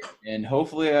 And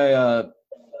hopefully I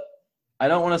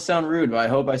don't want to sound rude, but I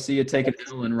hope I see you take an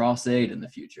L in Ross-Ade in the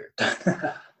future.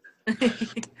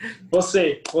 We'll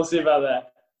see. We'll see about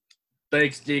that.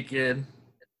 Thanks, Deacon.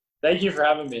 Thank you for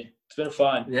having me. It's been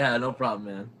fun. Yeah, no problem,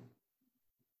 man.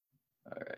 All right.